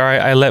 He's like, all right,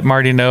 I let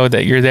Marty know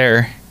that you're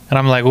there. And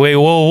I'm like, wait,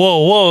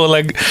 whoa.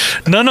 Like,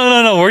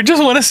 no. We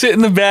just want to sit in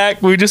the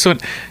back. We just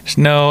want,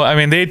 no.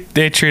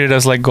 They treated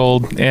us like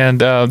gold. And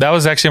that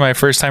was actually my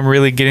first time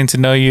really getting to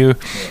know you.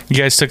 You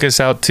guys took us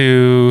out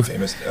to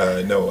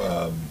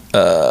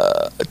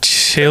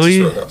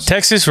Chili,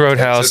 Texas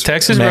Roadhouse.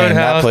 Man,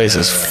 that place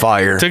is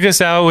fire. Took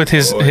us out with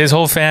his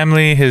whole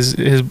family, his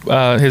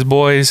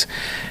boys,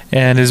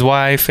 and his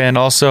wife, and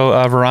also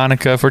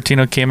Veronica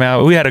Fortino came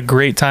out. We had a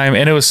great time,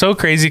 and it was so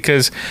crazy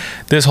because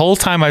this whole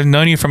time I've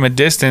known you from a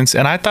distance,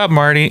 and I thought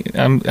Marty,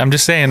 I'm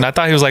just saying, I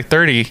thought he was like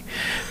 30,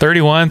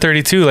 31,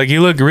 32. Like, you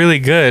look really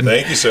good.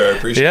 Thank you, sir. I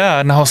appreciate it. Yeah,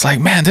 and I was like,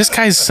 man, this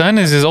guy's son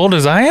is as old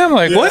as I am.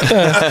 Like, what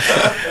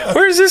the?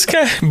 Where's this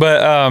guy?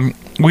 But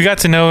we got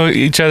to know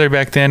each other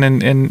back then,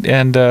 and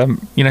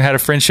had a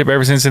friendship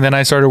ever since. And then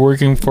I started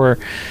working for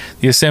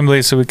the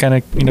assembly, so we kind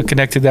of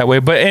connected that way.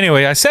 But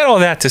anyway, I said all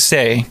that to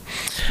say,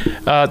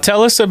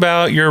 tell us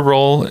about your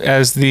role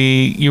as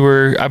you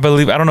were, I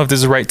believe, I don't know if this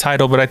is the right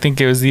title, but I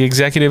think it was the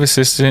executive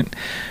assistant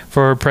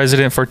for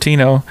President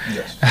Fortino.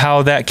 Yes.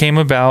 How that came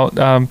about,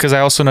 because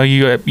I also know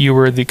you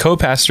were the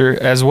co-pastor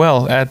as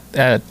well at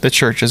the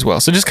church as well.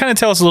 So just kind of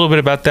tell us a little bit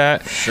about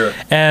that. Sure.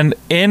 And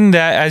in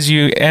that, as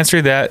you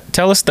answer that,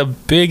 tell us the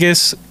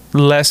biggest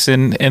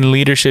lesson in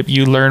leadership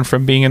you learned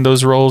from being in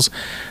those roles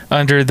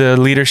under the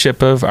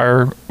leadership of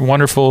our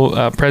wonderful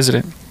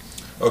president.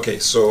 Okay,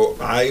 so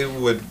I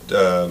would,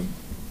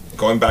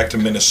 going back to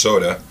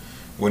Minnesota,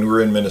 when we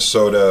were in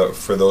Minnesota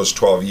for those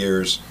 12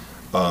 years,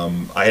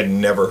 I had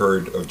never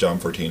heard of John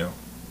Fortino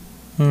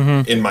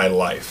in my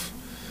life.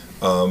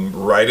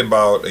 Right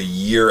about a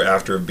year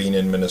after being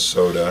in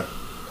Minnesota,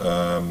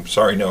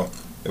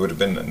 it would have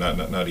been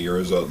not a year, it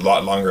was a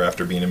lot longer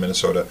after being in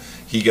Minnesota,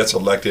 he gets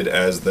elected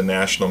as the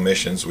National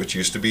Missions, which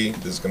used to be,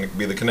 this is going to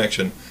be the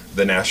connection,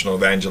 the National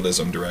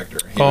Evangelism Director.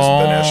 He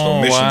was the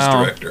National Missions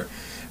Director.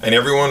 And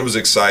everyone was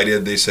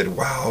excited. They said,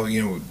 wow,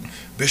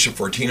 Bishop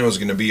Fortino is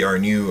going to be our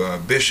new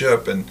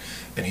bishop, and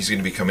he's going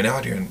to be coming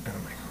out here. And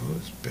I'm like, who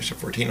is Bishop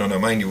Fortino? Now,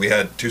 mind you, we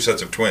had 2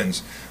 sets of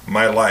twins.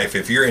 My life,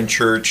 if you're in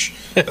church,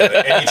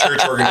 any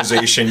church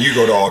organization, you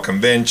go to all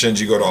conventions,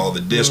 you go to all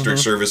the district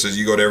services,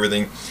 you go to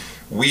everything.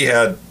 We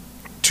had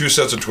 2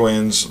 sets of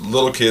twins,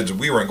 little kids.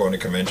 We weren't going to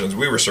conventions.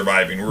 We were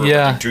surviving. We were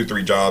working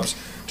 2-3 jobs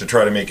to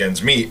try to make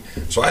ends meet.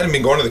 So I hadn't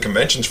been going to the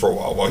conventions for a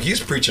while. While he's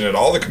preaching at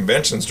all the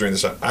conventions during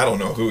this time, I don't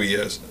know who he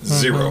is.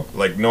 Zero.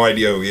 Like, no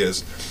idea who he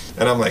is.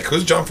 And I'm like,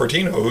 who's John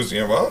Fortino? Who's,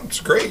 well, it's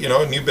great,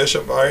 new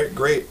bishop. All right,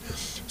 great.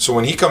 So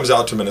when he comes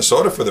out to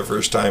Minnesota for the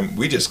first time,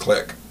 we just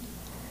click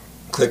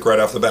right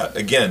off the bat.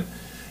 Again,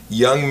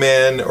 young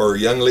men or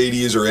young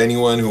ladies or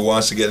anyone who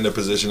wants to get in a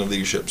position of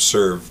leadership,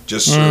 serve.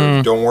 Just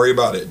serve. Don't worry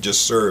about it.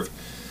 Just serve.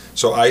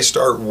 So I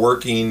start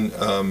working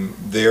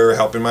there,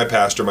 helping my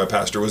pastor. My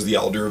pastor was the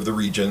elder of the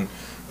region.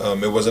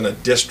 It wasn't a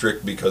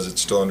district because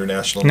it's still under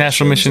national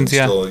missions.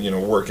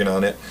 Still, working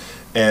on it.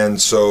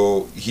 And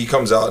so he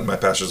comes out, and my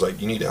pastor's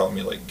like, "You need to help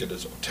me, like, get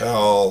his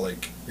hotel.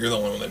 Like, you're the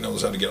only one that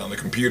knows how to get on the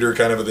computer,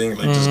 kind of a thing.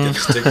 Like, just get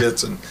his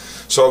tickets." And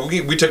so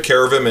we took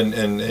care of him,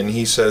 and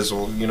he says,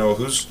 "Well,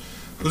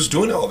 who's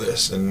doing all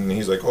this?" And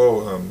he's like,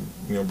 "Oh,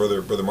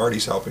 brother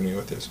Marty's helping me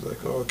with this." I was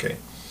like, "Oh, okay."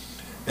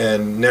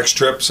 And next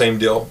trip, same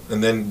deal.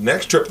 And then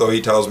next trip, though,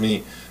 he tells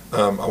me,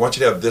 "I want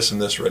you to have this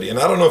and this ready." And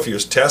I don't know if he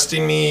was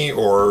testing me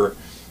or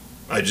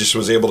I just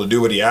was able to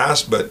do what he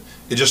asked, but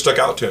it just stuck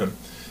out to him.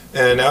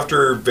 And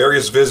after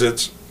various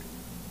visits,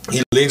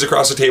 he leans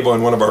across the table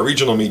in one of our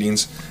regional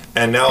meetings,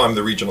 and now I'm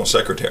the regional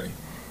secretary.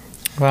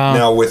 Wow.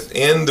 Now,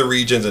 within the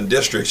regions and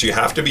districts, you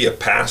have to be a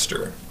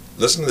pastor.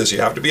 Listen to this.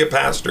 You have to be a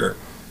pastor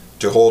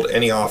to hold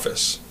any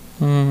office.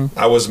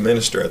 I was a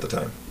minister at the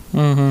time.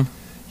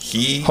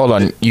 Hold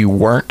on. You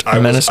weren't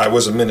a minister? I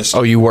was a minister.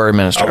 Oh, you were a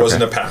minister. I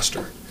wasn't a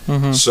pastor.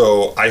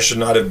 So I should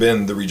not have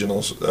been the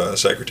regional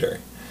secretary.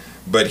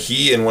 But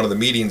he, in one of the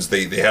meetings,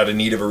 they had a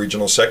need of a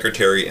regional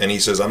secretary, and he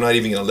says, "I'm not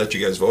even going to let you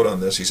guys vote on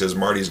this." He says,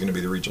 "Marty's going to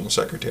be the regional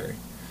secretary."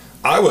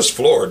 I was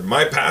floored.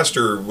 My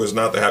pastor was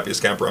not the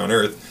happiest camper on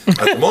earth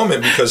at the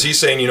moment, because he's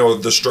saying,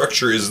 the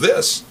structure is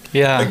this.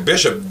 Yeah. Like,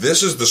 Bishop,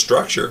 this is the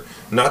structure.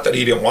 Not that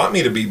he didn't want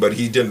me to be, but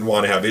he didn't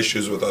want to have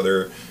issues with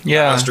other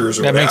pastors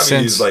or that what makes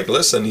have you. sense. He's like,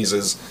 "Listen," he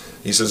says,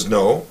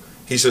 "No."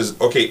 He says,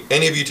 "Okay,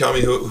 any of you tell me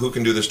who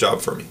can do this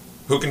job for me?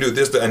 Who can do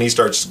this?" And he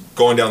starts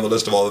going down the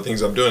list of all the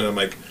things I'm doing. And I'm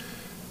like,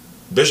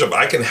 "Bishop,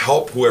 I can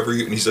help whoever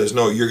you," and he says,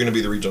 "No, you're going to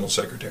be the regional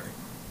secretary."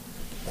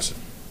 I said,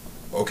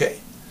 "Okay."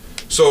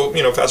 So,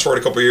 fast forward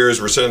a couple of years,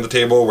 we're sitting at the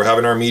table, we're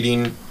having our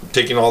meeting,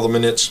 taking all the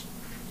minutes.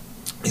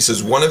 He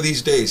says, "One of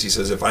these days," he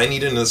says, "if I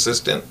need an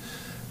assistant,"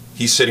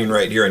 he's sitting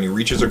right here, and he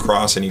reaches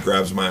across and he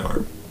grabs my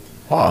arm.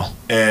 Wow.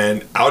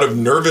 And out of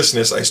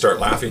nervousness, I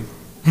start laughing.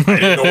 I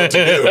didn't know what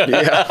to do.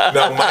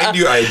 Now, mind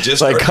you, I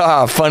just...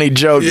 funny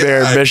joke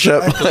there,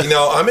 Bishop. Exactly.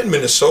 Now, I'm in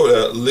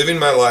Minnesota, living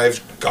my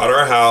life, got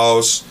our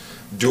house,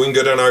 doing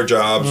good on our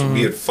jobs.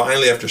 We had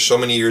finally, after so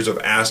many years of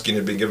asking,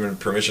 had been given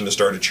permission to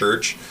start a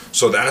church.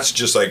 So that's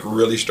just like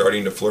really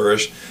starting to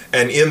flourish.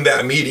 And in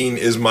that meeting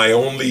is my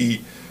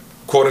only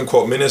quote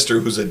unquote minister,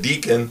 who's a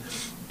deacon.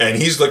 And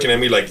he's looking at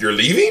me like, "You're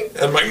leaving?"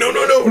 And I'm like, no,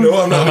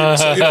 I'm not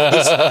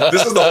leaving. So,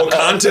 this is the whole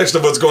context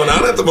of what's going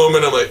on at the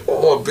moment. I'm like,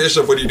 "Oh,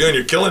 Bishop, what are you doing?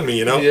 You're killing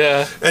me,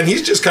 Yeah. And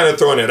he's just kind of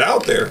throwing it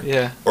out there.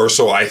 Yeah. Or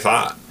so I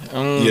thought.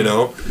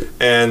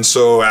 And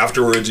so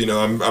afterwards,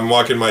 I'm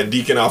walking my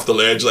deacon off the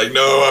ledge, like,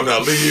 "No, I'm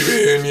not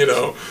leaving."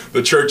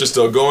 The church is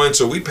still going.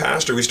 So we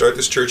start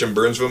this church in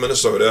Burnsville,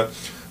 Minnesota,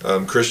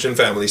 Christian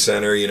Family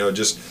Center,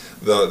 just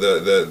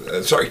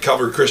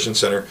Calvary Christian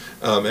Center,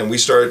 and we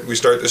start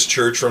this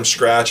church from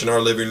scratch in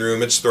our living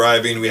room. It's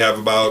thriving. We have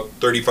about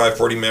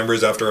 35-40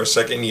 members after our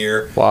second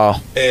year. Wow.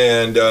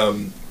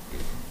 And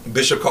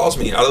Bishop calls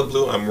me out of the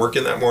blue. I'm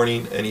working that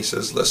morning, and he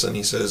says, "Listen,"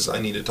 he says, "I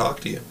need to talk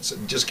to you." I said,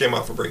 "Just came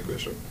off a break,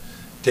 Bishop."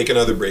 "Take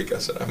another break." I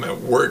said, "I'm at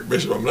work,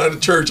 Bishop. I'm not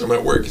at church. I'm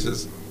at work." He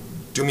says,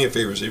 "Do me a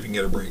favor, see if you can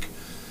get a break."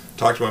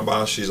 Talk to my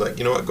boss. She's like,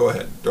 "You know what? Go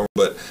ahead."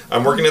 But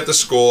I'm working at the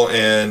school,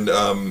 and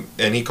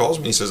he calls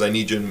me. He says, "I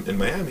need you in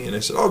Miami." And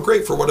I said, "Oh,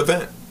 great. For what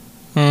event?"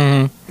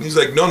 He's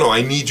like, No,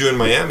 I need you in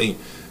Miami."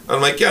 I'm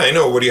like, "Yeah, I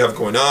know. What do you have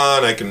going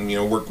on? I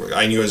can, work."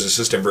 I knew his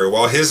assistant very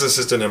well. His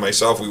assistant and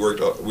myself, we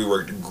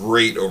worked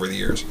great over the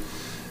years.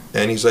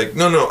 And he's like,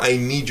 No, I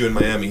need you in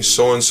Miami.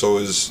 So and so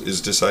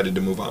is decided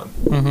to move on."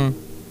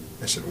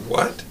 I said,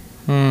 "What?"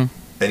 And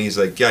he's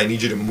like, "Yeah, I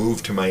need you to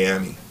move to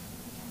Miami."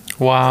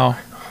 Wow.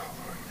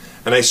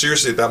 And I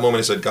seriously, at that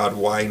moment, I said, "God,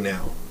 why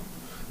now?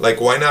 Like,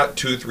 why not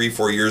 2, 3,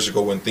 4 years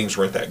ago when things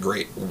weren't that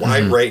great?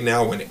 Why right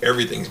now when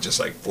everything's just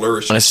like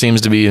flourishing?" And it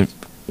seems to be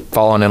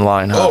falling in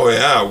line, huh? Oh,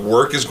 yeah.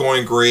 Work is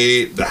going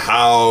great. The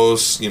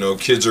house,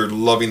 kids are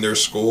loving their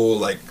school.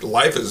 Like,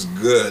 life is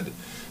good.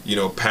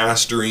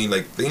 Pastoring,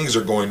 like, things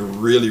are going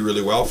really,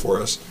 really well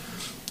for us.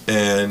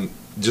 And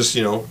just,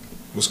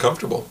 was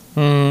comfortable.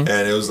 And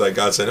it was like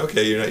God said,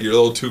 "Okay, you're a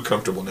little too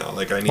comfortable now.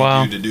 Like, I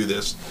need you to do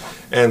this."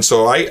 And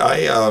so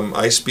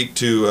I speak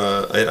to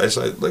I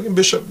said, "Look,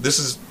 Bishop, this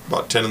is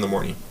about 10 in the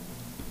morning."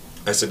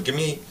 I said, give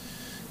me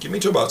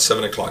to about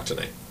 7 o'clock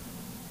tonight."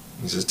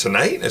 He says,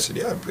 "Tonight?" I said,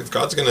 "Yeah, if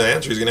God's going to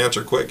answer, he's going to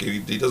answer quick.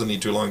 He doesn't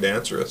need too long to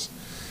answer us."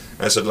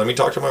 I said, "Let me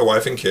talk to my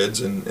wife and kids,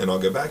 and I'll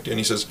get back to you." And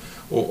he says,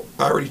 "Well,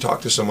 I already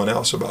talked to someone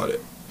else about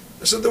it."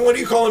 I said, "Then what are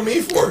you calling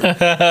me for?"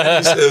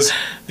 And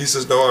he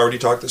says, "No, I already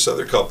talked to this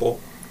other couple,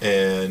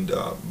 And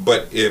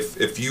but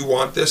if you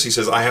want this, he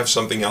says, I have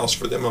something else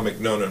for them. I'm like,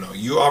 no.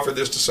 You offer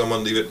this to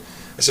someone, leave it.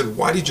 I said,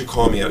 why did you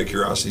call me out of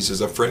curiosity? He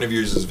says, a friend of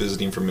yours is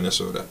visiting from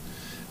Minnesota.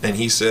 And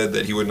he said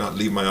that he would not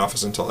leave my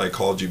office until I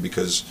called you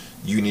because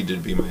you needed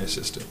to be my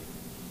assistant.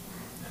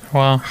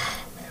 Wow.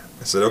 Oh, man.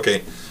 I said,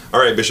 okay. All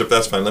right, Bishop,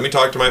 that's fine. Let me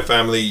talk to my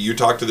family. You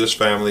talk to this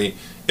family.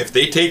 If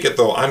they take it,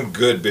 though, I'm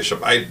good,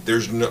 Bishop. I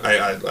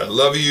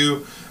love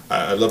you.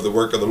 I love the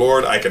work of the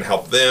Lord. I can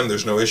help them.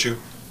 There's no issue.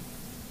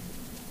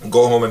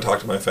 Go home and talk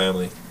to my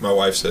family. My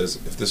wife says,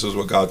 if this is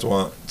what God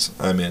wants,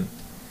 I'm in.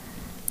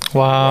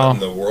 Wow. What in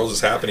the world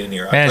is happening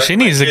here? Man, she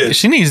needs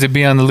to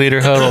be on the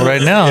leader huddle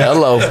right now. Yeah,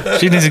 hello.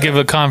 She needs to give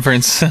a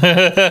conference.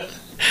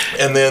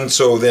 And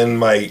then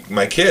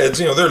my kids,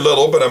 they're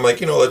little, but I'm like,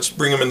 let's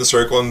bring them in the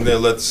circle and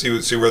then let's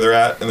see where they're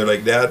at. And they're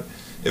like, Dad,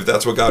 if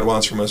that's what God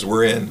wants from us,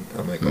 we're in.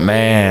 I'm like,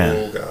 Man.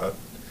 Oh God.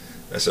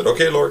 I said,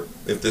 okay, Lord,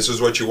 if this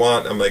is what you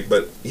want. I'm like,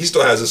 but he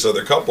still has this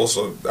other couple,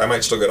 so I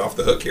might still get off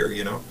the hook here,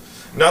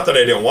 Not that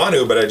I didn't want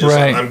to, but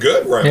I'm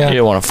good where I'm You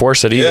don't want to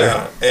force it either.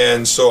 Yeah,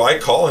 and so I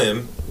call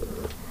him.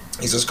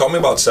 He says, call me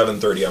about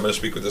 7:30. I'm going to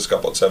speak with this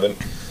couple at 7.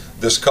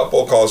 This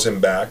couple calls him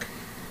back,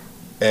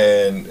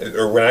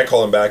 or when I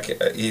call him back,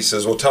 he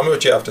says, well, tell me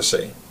what you have to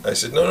say. I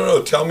said,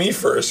 no, tell me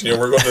first. We're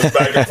going this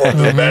back and forth,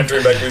 this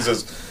bantering back. He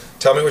says,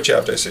 tell me what you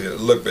have to say.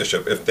 Look,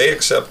 Bishop, if they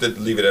accept it,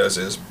 leave it as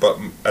is. But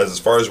as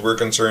far as we're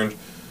concerned,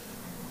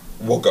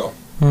 we'll go.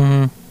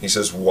 Mm-hmm. He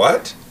says,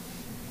 what?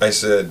 I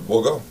said,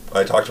 we'll go.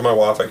 I talked to my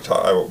wife. I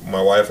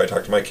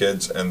talked to my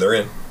kids, and they're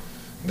in.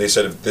 They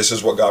said, if this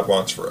is what God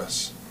wants for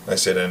us. I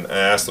said, and I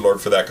asked the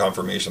Lord for that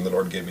confirmation. The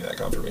Lord gave me that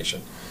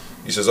confirmation.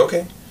 He says,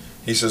 okay.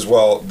 He says,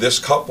 well, this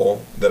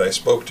couple that I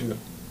spoke to,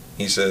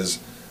 he says,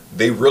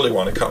 they really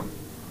want to come.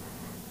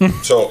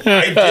 So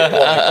I did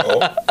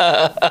want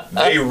to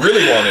go. They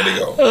really wanted to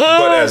go.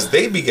 But as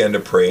they began to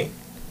pray,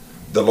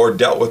 the Lord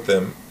dealt with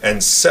them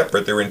and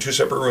they were in 2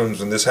 separate rooms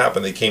when this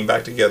happened. They came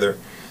back together.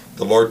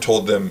 The Lord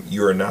told them,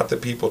 you are not the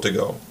people to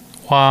go.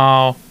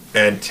 Wow.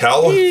 And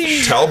tell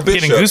Bishop.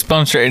 Getting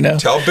goosebumps right now.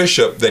 Tell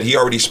Bishop that he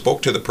already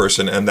spoke to the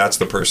person, and that's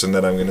the person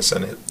that I'm going to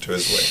send it to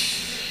his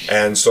way.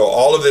 And so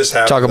all of this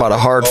happened. Talk about a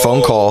hard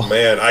phone call.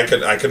 Man, I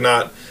could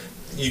not.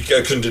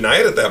 I couldn't deny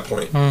it at that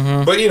point.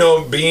 Mm-hmm. But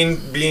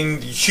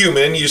being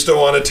human, you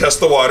still want to test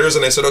the waters.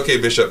 And I said, okay,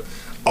 Bishop,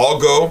 I'll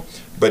go.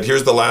 But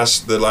here's the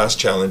last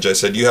challenge. I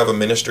said, you have a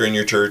minister in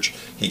your church.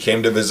 He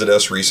came to visit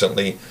us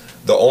recently.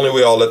 The only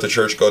way I'll let the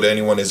church go to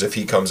anyone is if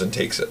he comes and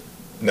takes it.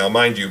 Now,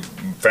 mind you,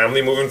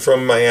 family moving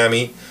from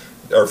Miami,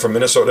 or from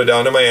Minnesota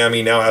down to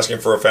Miami, now asking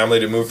for a family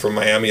to move from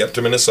Miami up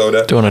to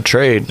Minnesota. Doing a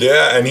trade.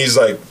 Yeah, and he's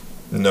like,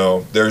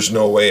 no, there's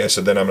no way. I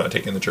said, then I'm not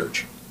taking the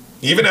church.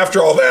 Even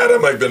after all that,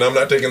 I'm like, then I'm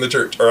not taking the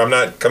church, or I'm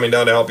not coming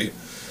down to help you.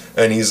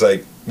 And he's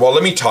like, well,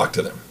 let me talk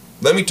to them.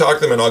 Let me talk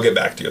to them and I'll get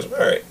back to you. I was, all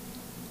right.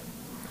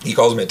 He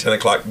calls me at 10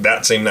 o'clock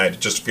that same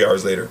night, just a few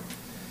hours later.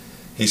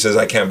 He says,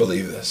 I can't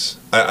believe this.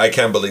 I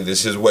can't believe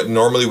this. Is what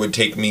normally would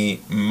take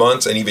me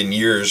months and even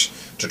years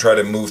to try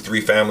to move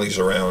 3 families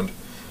around,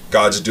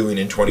 God's doing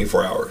in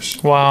 24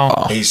 hours.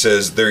 Wow. He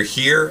says, they're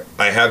here.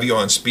 I have you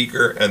on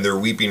speaker, and they're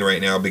weeping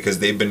right now because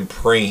they've been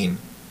praying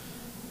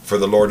for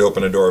the Lord to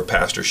open a door of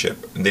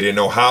pastorship. And they didn't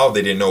know how,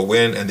 they didn't know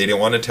when, and they didn't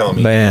want to tell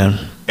me.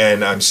 Man.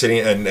 And I'm sitting,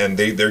 and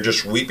they're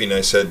just weeping.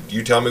 I said,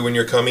 you tell me when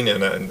you're coming,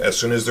 and as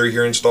soon as they're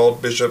here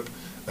installed, Bishop,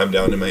 I'm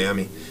down in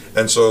Miami.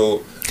 And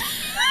so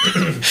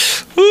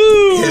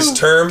his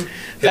term...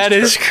 That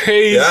is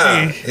crazy.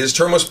 Yeah, his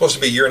term was supposed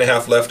to be 1.5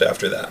 years left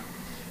after that.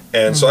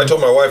 And so I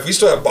told my wife, we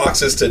still have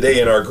boxes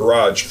today in our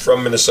garage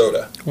from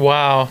Minnesota.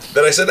 Wow.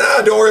 Then I said,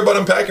 don't worry about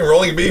unpacking. We're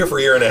only going to be here for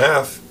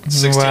 1.5 years.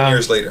 16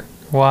 years later.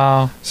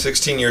 Wow.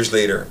 16 years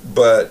later.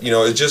 But,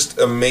 it's just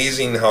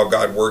amazing how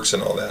God works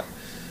and all that.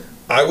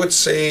 I would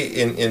say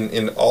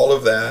in all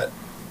of that,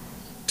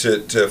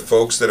 to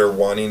folks that are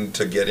wanting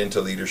to get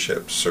into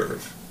leadership,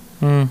 serve.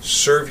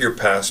 Serve your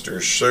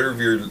pastor. Serve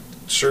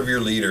your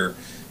leader.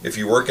 If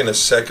you work in a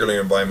secular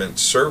environment,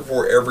 serve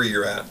wherever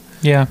you're at.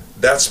 Yeah.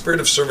 That spirit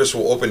of service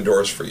will open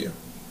doors for you.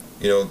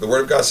 The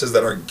Word of God says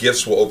that our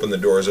gifts will open the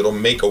doors. It'll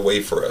make a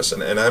way for us.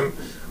 And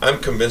I'm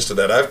convinced of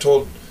that. I've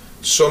told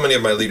so many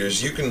of my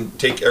leaders, you can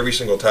take every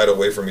single title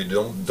away from me.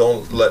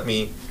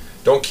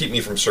 Don't keep me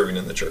from serving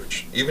in the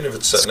church. Even if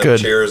it's setting up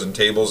chairs and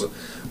tables.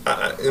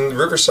 In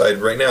Riverside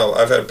right now,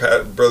 I've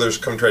had brothers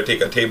come try to take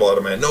a table out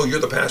of my hand. No,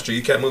 you're the pastor.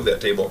 You can't move that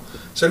table.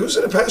 I said, who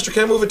said a pastor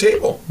can't move a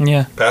table?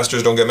 Yeah.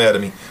 Pastors don't get mad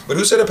at me. But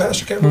who said a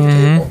pastor can't move a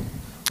table?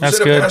 That's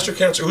good.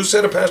 good. Who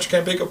said a pastor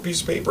can't pick up a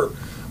piece of paper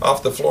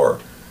off the floor?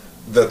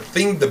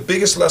 The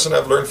biggest lesson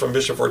I've learned from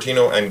Bishop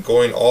Fortino and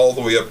going all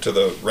the way up to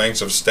the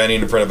ranks of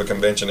standing in front of a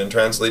convention and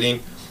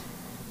translating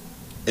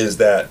is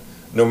that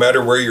no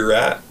matter where you're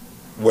at,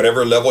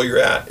 whatever level you're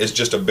at, is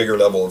just a bigger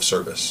level of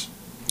service.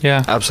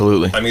 Yeah.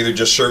 Absolutely. I'm either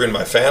just serving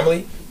my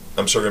family,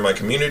 I'm serving my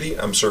community,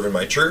 I'm serving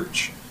my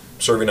church,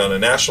 I'm serving on a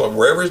national,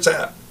 wherever it's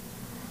at.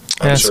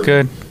 That's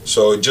good.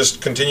 So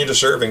just continue to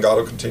serve and God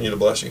will continue to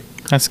bless you.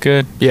 That's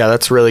good. Yeah,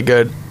 that's really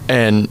good.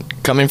 And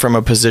coming from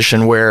a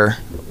position where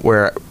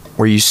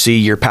you see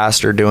your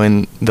pastor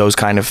doing those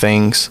kind of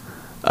things,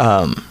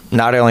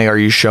 not only are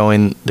you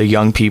showing the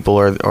young people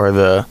or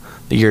the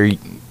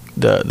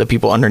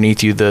people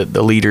underneath you,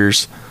 the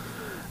leaders,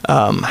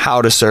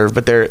 how to serve,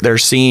 but they're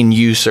seeing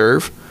you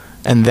serve,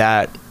 and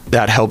that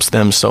helps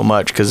them so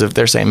much, because if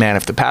they're saying, man,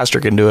 if the pastor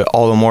can do it,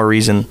 all the more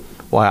reason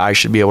why I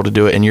should be able to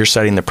do it, and you're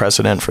setting the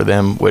precedent for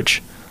them,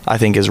 which I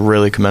think is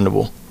really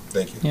commendable.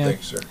 Thank you. Yeah. Thank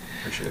you, sir.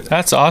 Appreciate it.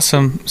 That's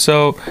awesome.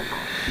 So,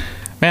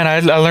 man, I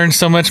learned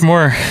so much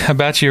more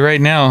about you right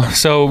now.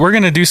 So we're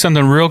going to do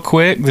something real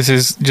quick. This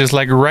is just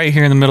like right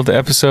here in the middle of the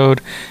episode.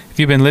 If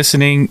you've been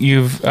listening,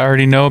 you've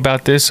already know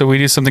about this. So we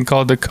do something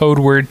called the Code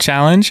Word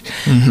Challenge.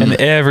 And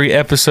every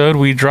episode,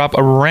 we drop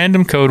a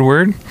random code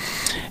word.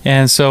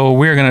 And so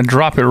we're going to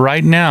drop it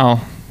right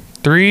now.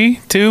 3,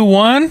 2,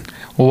 1.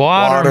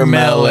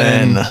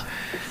 Watermelon.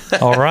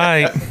 All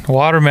right.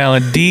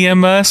 Watermelon.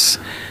 DM us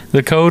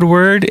the code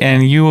word,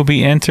 and you will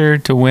be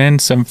entered to win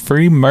some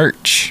free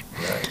merch.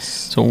 Nice.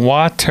 So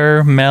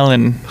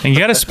watermelon. And you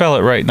got to spell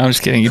it right. No, I'm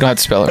just kidding. You don't have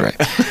to spell it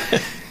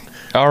right.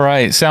 All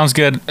right. Sounds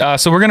good.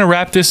 So we're going to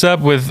wrap this up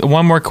with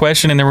one more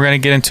question, and then we're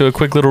going to get into a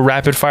quick little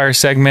rapid fire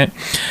segment.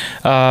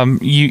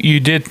 You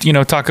did,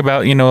 talk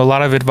about, a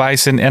lot of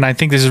advice, and I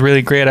think this is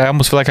really great. I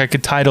almost feel like I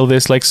could title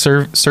this like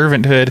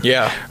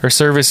servanthood, or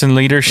service and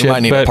leadership. We might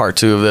need a part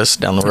 2 of this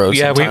down the road.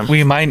 Yeah, sometime.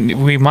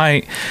 we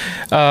might.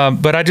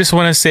 But I just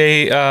want to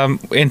say,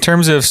 in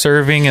terms of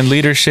serving and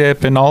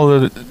leadership and all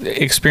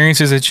the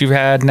experiences that you've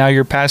had, now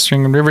you're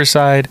pastoring in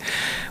Riverside,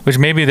 which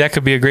maybe that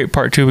could be a great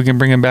part 2. We can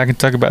bring him back and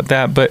talk about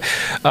that. But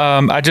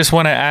I just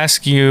want to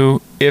ask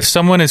you, if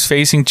someone is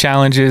facing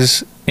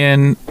challenges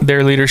in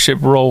their leadership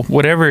role,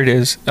 whatever it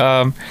is,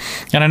 and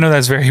I know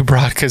that's very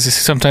broad because it's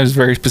sometimes a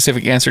very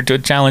specific answer to a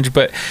challenge,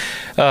 but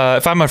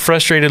if I'm a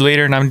frustrated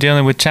leader and I'm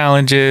dealing with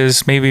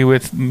challenges, maybe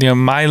with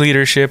my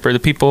leadership or the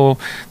people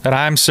that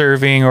I'm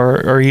serving,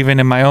 or even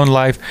in my own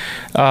life,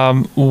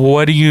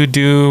 what do you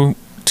do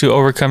to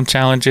overcome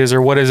challenges,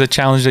 or what is a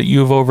challenge that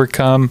you've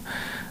overcome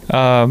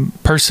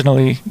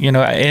personally,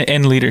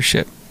 in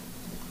leadership?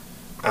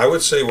 I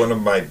would say one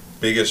of my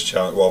biggest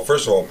challenge. Well,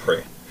 first of all,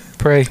 pray.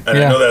 Pray. And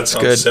I know that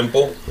sounds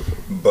simple,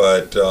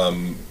 but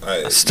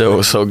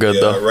still so good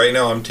though. Right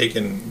now, I'm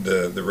taking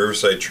the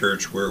Riverside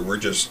Church. We're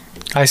just.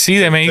 I see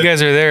that, man. You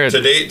guys are there.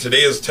 Today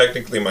is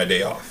technically my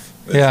day off.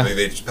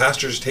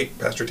 Pastors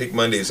take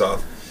Mondays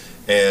off,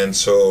 and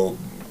so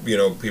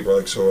people are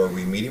like, so are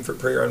we meeting for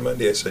prayer on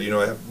Monday? I said,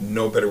 I have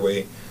no better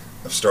way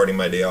of starting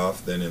my day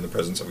off than in the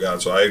presence of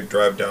God. So I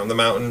drive down the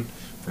mountain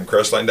from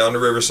Crestline down to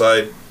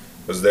Riverside.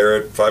 Was there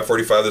at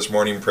 5:45 this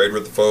morning, prayed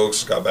with the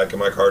folks, got back in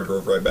my car,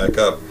 drove right back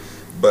up.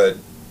 But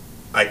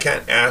I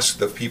can't ask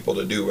the people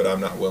to do what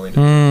I'm not willing to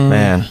do.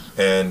 Man.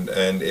 And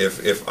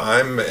if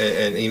I'm,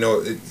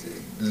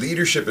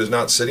 leadership is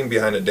not sitting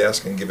behind a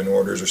desk and giving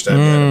orders, or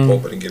standing behind a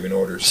pulpit and giving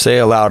orders. Say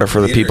it louder for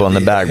the people in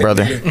the back,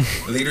 brother.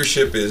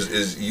 Leadership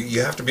is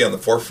you have to be on the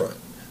forefront.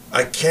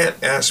 I can't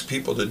ask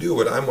people to do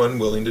what I'm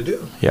unwilling to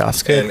do. Yeah,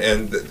 that's good.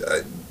 And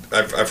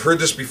I've heard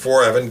this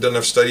before. I haven't done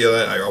enough study of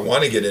that. I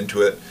want to get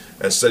into it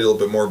and study a little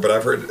bit more. But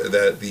I've heard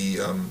that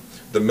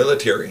the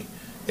military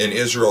in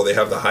Israel, they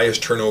have the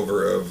highest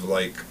turnover of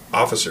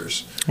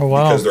officers. Oh,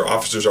 wow. Because their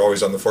officers are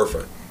always on the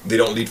forefront. They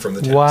don't lead from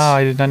the tents. Wow,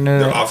 I did not know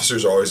that. Their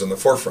officers are always on the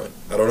forefront.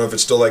 I don't know if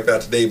it's still like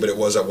that today, but it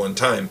was at one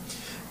time.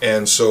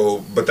 And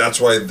so, but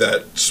that's why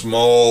that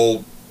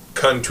small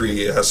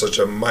country has such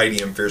a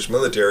mighty and fierce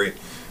military.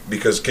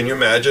 Because can you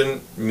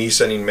imagine me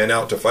sending men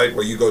out to fight?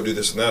 Well, you go do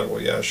this and that. Well,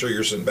 yeah, sure,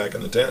 you're sitting back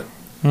in the tent.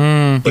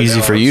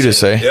 Easy for you to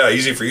say. Yeah,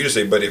 easy for you to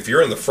say. But if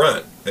you're in the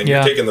front and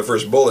you're taking the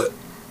first bullet,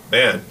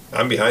 man,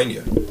 I'm behind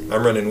you.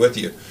 I'm running with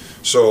you.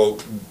 So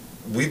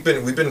we've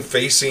been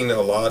facing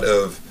a lot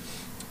of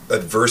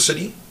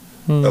adversity,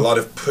 a lot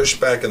of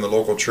pushback in the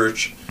local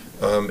church,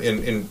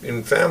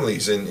 in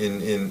families,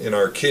 in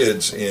our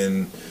kids,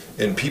 in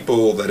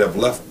people that have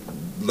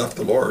left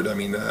the Lord. I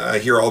mean, I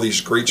hear all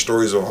these great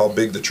stories of how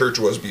big the church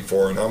was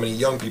before and how many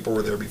young people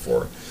were there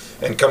before.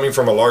 And coming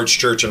from a large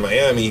church in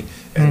Miami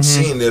and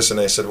seeing this, and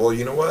I said, well,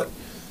 you know what?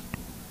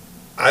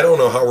 I don't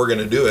know how we're going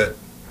to do it,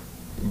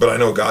 but I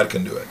know God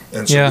can do it.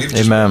 And so we've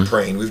just been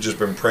praying. We've just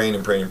been praying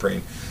and praying and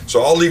praying.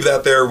 So I'll leave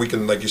that there. We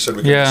can, like you said,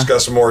 we can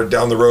discuss more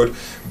down the road.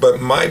 But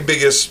my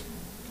biggest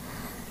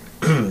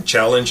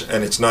challenge,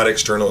 and it's not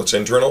external, it's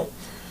internal,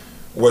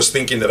 was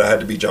thinking that I had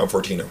to be John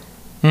Fortino.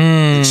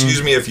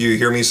 Excuse me if you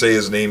hear me say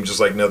his name just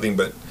like nothing,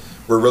 but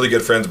we're really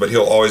good friends, but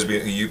he'll always be,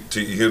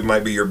 he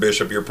might be your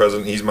bishop, your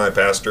president, he's my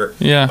pastor.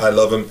 Yeah. I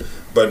love him.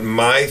 But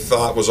my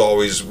thought was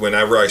always,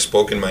 whenever I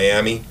spoke in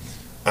Miami,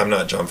 I'm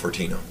not John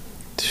Fortino.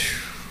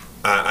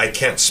 I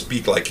can't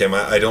speak like him.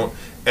 I don't.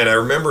 And I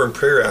remember in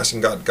prayer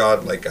asking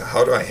God, like,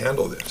 how do I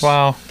handle this?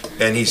 Wow.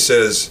 And he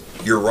says,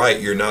 you're right,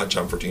 you're not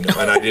John Fortino.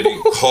 And I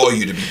didn't call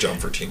you to be John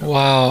Fortino.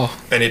 Wow.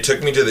 And it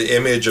took me to the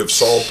image of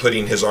Saul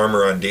putting his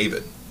armor on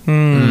David.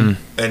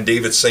 and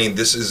David's saying,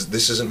 this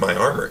isn't my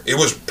armor. It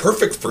was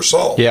perfect for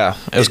Saul. Yeah,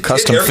 it was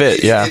custom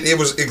fit. Yeah, it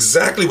was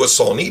exactly what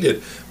Saul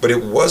needed, but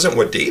it wasn't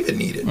what David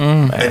needed.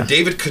 And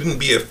David couldn't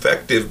be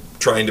effective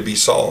trying to be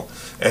Saul.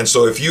 And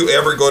so if you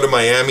ever go to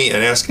Miami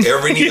and ask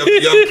every of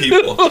the young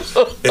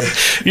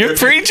people, You're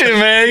preaching,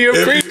 man. You're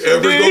if preaching. you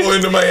ever dude. go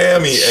into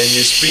Miami and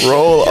you speak,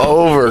 roll to young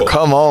over. people,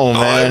 Come on,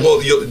 man.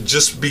 well, you'll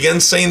just begin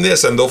saying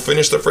this, and they'll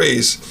finish the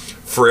phrase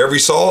for every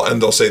Saul,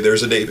 and they'll say,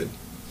 "There's a David."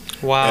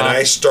 Wow. And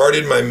I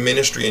started my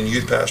ministry and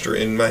youth pastor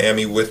in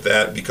Miami with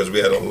that, because we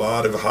had a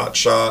lot of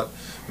hotshot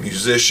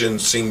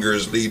musicians,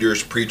 singers,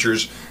 leaders,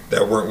 preachers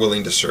that weren't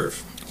willing to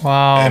serve.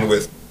 Wow. And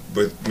with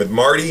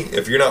Marty,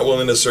 if you're not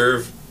willing to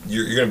serve,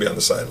 you're going to be on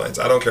the sidelines.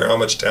 I don't care how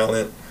much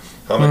talent,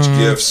 how much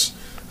gifts,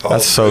 how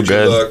That's so good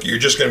good. you look, you're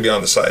just going to be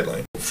on the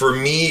sideline. For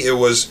me, it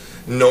was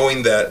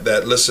knowing that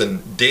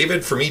listen, David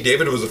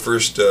was the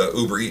first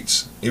Uber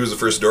Eats. He was the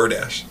first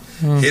DoorDash.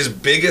 His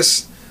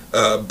biggest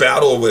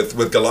battle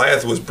with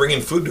Goliath was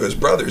bringing food to his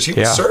brothers. He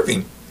was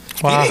serving.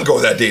 Wow. He didn't go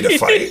that day to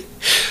fight.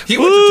 He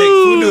went to take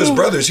food to his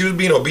brothers. He was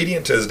being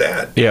obedient to his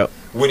dad. Yep.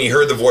 When he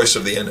heard the voice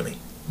of the enemy.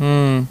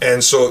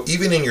 And so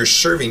even in your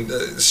serving,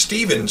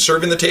 Stephen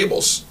serving the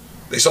tables,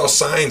 they saw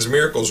signs,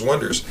 miracles,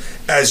 wonders.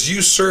 As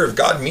you serve,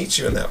 God meets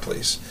you in that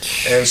place.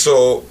 And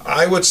so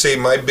I would say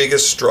my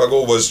biggest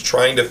struggle was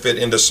trying to fit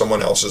into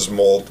someone else's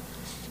mold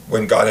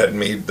when God had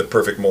made the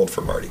perfect mold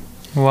for Marty.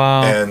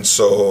 Wow. And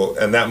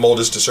that mold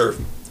is to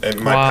serve. And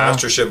my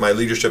pastorship, my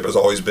leadership has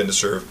always been to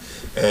serve.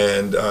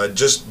 And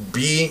just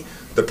be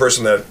the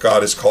person that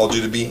God has called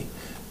you to be,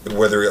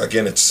 whether,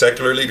 again, it's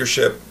secular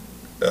leadership,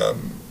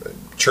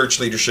 church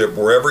leadership,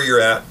 wherever you're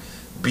at,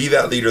 be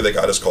that leader that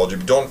God has called you.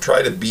 Don't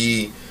try to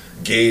be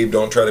Gabe,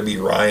 don't try to be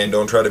Ryan,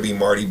 don't try to be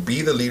Marty.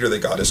 Be the leader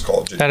that God has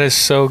called you. That is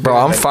so good. Bro,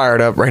 I'm fired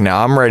up right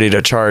now. I'm ready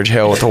to charge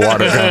hell with a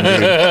water gun,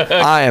 dude.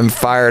 I am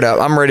fired up.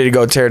 I'm ready to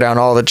go tear down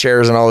all the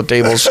chairs and all the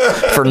tables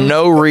for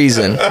no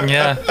reason.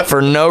 Yeah.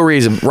 For no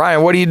reason.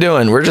 Ryan, what are you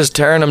doing? We're just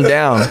tearing them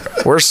down.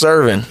 We're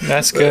serving.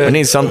 That's We good.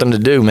 need something to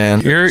do,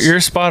 man.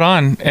 You're spot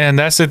on, and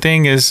that's the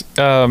thing is,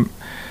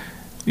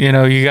 you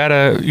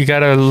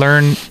gotta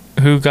learn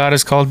who God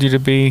has called you to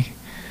be,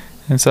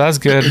 and so that's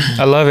good.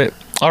 I love it.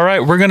 All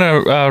right, we're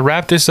gonna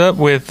wrap this up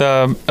with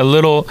a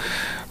little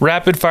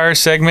rapid fire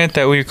segment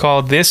that we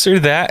call this or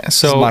that.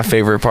 So This is my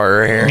favorite part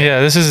right here.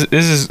 yeah, this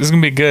is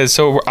gonna be good.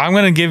 So I'm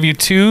gonna give you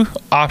two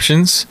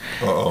options,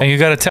 and you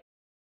gotta tell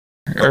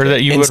or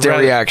that you Instant would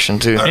rather. reaction,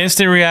 too.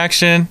 Instant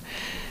reaction,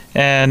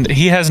 and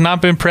he has not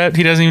been prepped.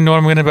 He doesn't even know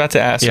what I'm about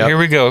to ask. So Yep. here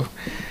we go.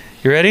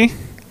 You ready?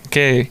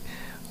 Okay.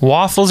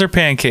 Waffles or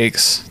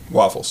pancakes?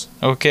 Waffles.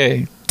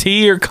 Okay.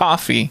 Tea or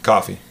coffee?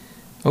 Coffee.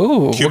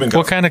 Oh, Cuban what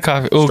coffee. kind of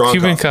coffee? Oh, Strong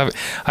Cuban coffee.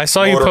 coffee. I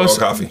saw you Motor oil post.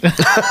 coffee.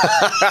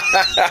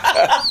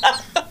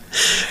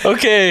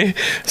 Okay,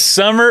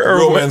 summer or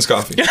Real men's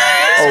coffee.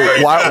 Oh,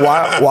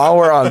 while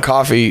we're on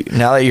coffee,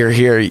 now that you're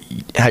here,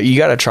 you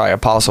got to try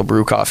Apostle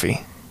Brew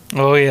Coffee.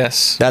 Oh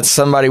yes. That's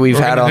somebody we've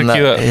We're had gonna on hook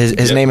you up.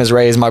 his name is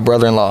Ray. Is my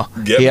brother-in-law.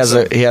 Get He me has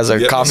some. a Get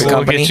me coffee some. We'll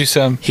company. get you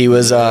some. He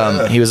was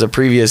a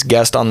previous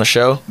guest on the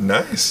show.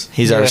 Nice.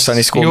 He's our Yes.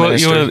 Sunday school You will-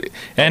 minister.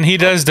 and he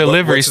does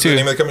deliveries What's the too.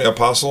 name of the company?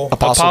 Apostle?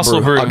 Apostle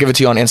Brew. I'll give it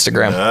to you on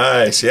Instagram.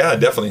 Nice. Yeah,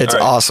 definitely. It's All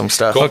right. awesome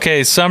stuff. Cool.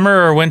 Okay,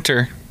 summer or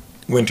winter?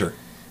 Winter.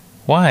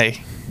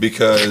 Why?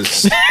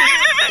 Because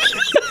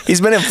He's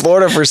been in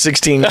Florida for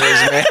 16 years,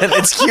 man.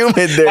 It's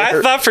humid there.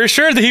 I thought for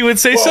sure that he would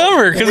say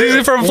summer because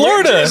he's from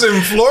Florida. Winters in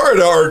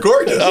Florida are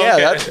gorgeous. yeah,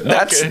 Okay,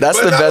 that's okay. that's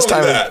But the not best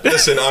only time. that,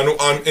 listen,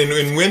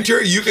 in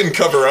winter you can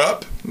cover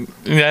up,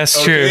 That's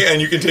okay, true.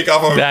 and you can take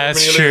off on That's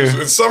many true. layers.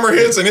 When summer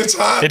hits and it's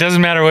hot, It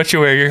doesn't matter what you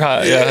wear. You're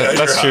hot. Yeah,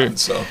 that's you're true. hot,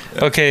 so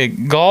yeah. Okay,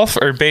 golf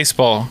or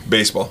baseball?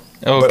 Baseball,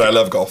 Okay. but I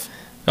love golf.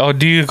 Oh,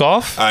 do you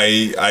golf?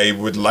 I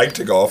would like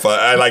to golf.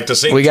 I like to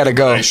sing. We gotta too,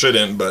 go. but I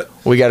shouldn't, but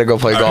We got to go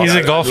play golf. He's a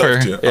I'd golfer.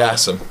 love to. Yeah.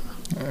 Awesome.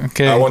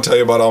 Okay, I won't tell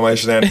you about all my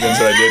shenanigans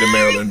that I did in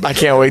Maryland. I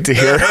can't wait to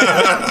hear.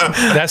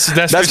 that's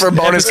That's for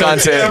bonus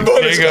content. Yeah,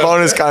 bonus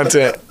bonus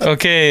content.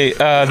 Okay,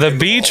 the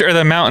beach or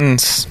the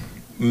mountains?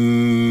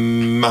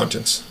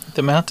 Mountains,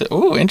 The mountain.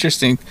 Oh,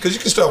 interesting. because you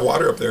can still have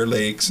water up there,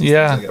 lakes. And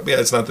Yeah. things like that. But yeah,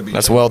 it's not the beach.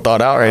 That's well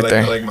thought out right I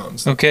there. like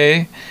mountains.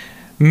 Okay,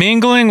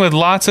 mingling with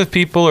lots of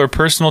people or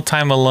personal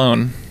time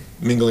alone?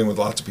 Mingling with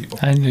lots of people.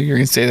 I knew you were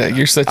gonna say that.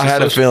 You're such. I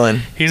had a social,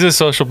 feeling. He's a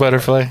social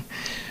butterfly.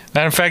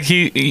 Matter of fact,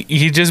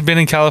 he just been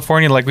in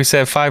California, like we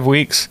said, 5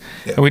 weeks,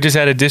 Yeah. and we just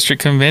had a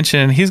district convention,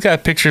 and he's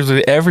got pictures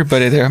with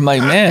everybody there. I'm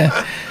like, man,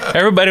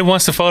 everybody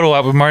wants to photo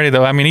op with Marty,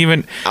 though. I mean,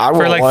 even I for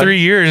want like one. 3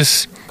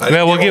 years. I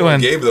Well, we'll didn't get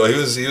one. Gabe though, he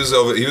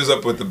was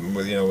up with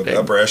the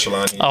upper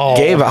echelon. Oh,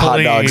 Gabe hot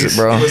dogs please. it,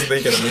 bro. He was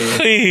thinking of me.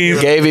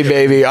 Please. Gavy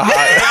baby.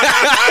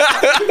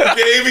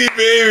 Gaby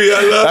baby,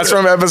 I love That's it.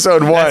 from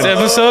episode 1. That's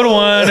episode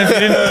 1.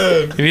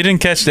 If you didn't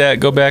catch that,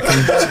 go back and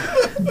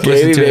listen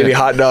Gavy to baby it.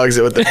 hot dogs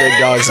it with the big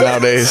dogs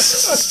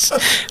nowadays.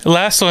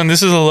 Last one.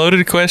 This is a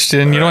loaded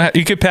question. You don't.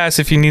 You could pass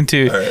if you need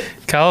to. All right.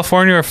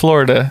 California or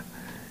Florida?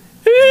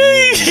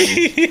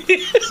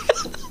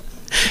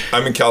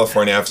 I'm in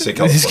California. I have to say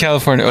California. He's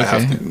California. I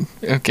have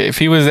Okay. Okay. If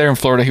he was there in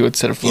Florida, he would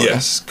say Florida.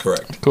 Yes,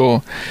 correct.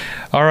 Cool.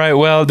 All right.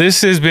 Well,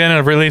 this has been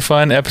a really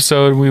fun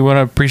episode. We want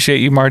to appreciate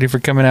you, Marty, for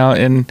coming out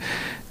and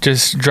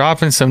just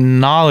dropping some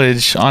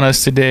knowledge on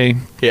us today.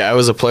 Yeah, it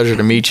was a pleasure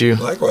to meet you.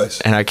 Likewise.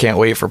 And I can't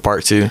wait for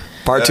part 2.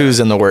 Part 2 is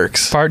in the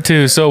works. Part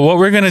 2. So what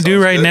we're going to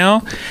do right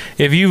now,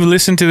 if you've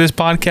listened to this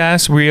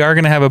podcast, we are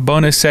going to have a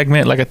bonus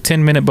segment, like a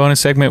 10-minute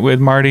bonus segment with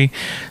Marty.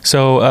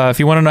 So if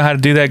you want to know how to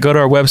do that, go to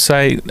our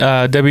website,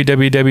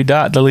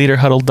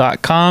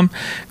 www.theleaderhuddle.com.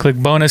 Click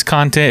bonus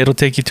content. It'll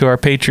take you to our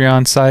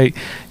Patreon site.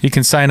 You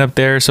can sign up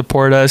there,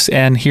 support us,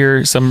 and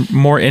hear some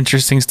more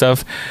interesting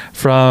stuff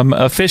from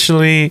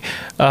officially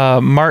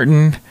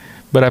Martin,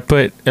 but I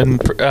put in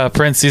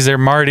parentheses there,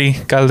 Marty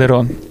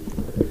Calderon.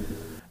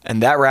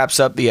 And that wraps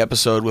up the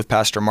episode with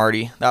Pastor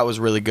Marty. That was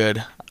really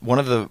good. One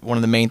of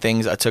the main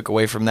things I took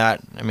away from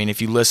that, I mean,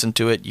 if you listen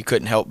to it, you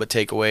couldn't help but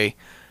take away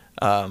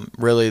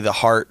really the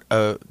heart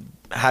of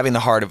having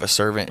the heart of a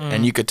servant.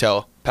 And you could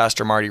tell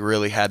Pastor Marty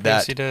really had that.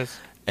 Yes, he does.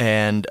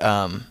 And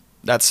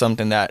that's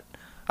something that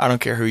I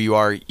don't care who you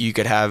are, you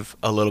could have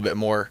a little bit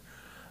more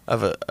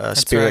of a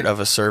spirit of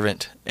a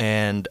servant.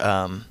 And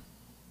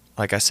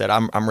like I said,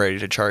 I'm ready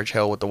to charge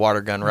hell with the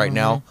water gun right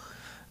now,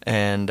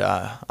 and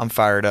I'm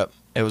fired up.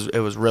 It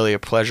was really a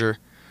pleasure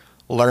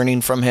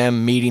learning from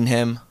him, meeting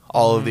him,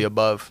 all of the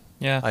above.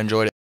 Yeah, I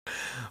enjoyed it.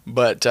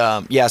 But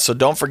yeah, so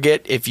don't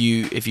forget, if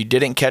you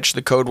didn't catch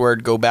the code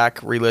word, go back,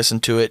 re-listen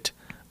to it.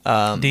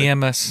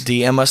 DM us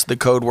the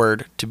code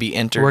word to be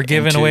entered. We're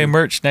giving away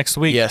merch next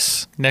week.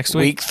 Yes, next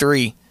week. Week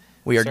 3,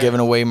 we are giving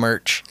away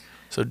merch.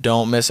 So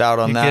don't miss out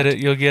on that.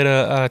 You'll get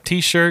a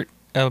T-shirt,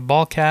 a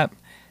ball cap,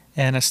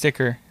 and a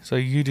sticker. So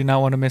you do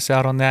not want to miss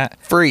out on that.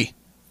 Free.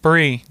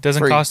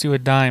 Doesn't cost you a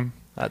dime.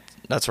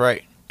 That's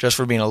right. Just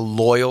for being a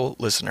loyal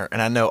listener,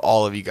 and I know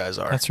all of you guys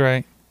are. That's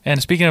right.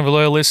 And speaking of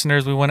loyal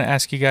listeners, we want to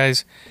ask you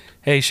guys,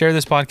 hey, share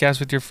this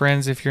podcast with your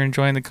friends if you're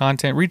enjoying the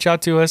content. Reach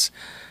out to us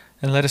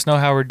and let us know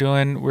how we're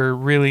doing. We're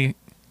really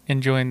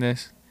enjoying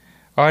this.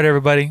 All right,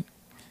 everybody.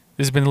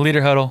 This has been the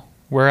Leader Huddle.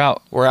 We're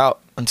out. We're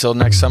out until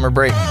next summer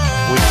break.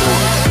 Week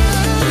 3.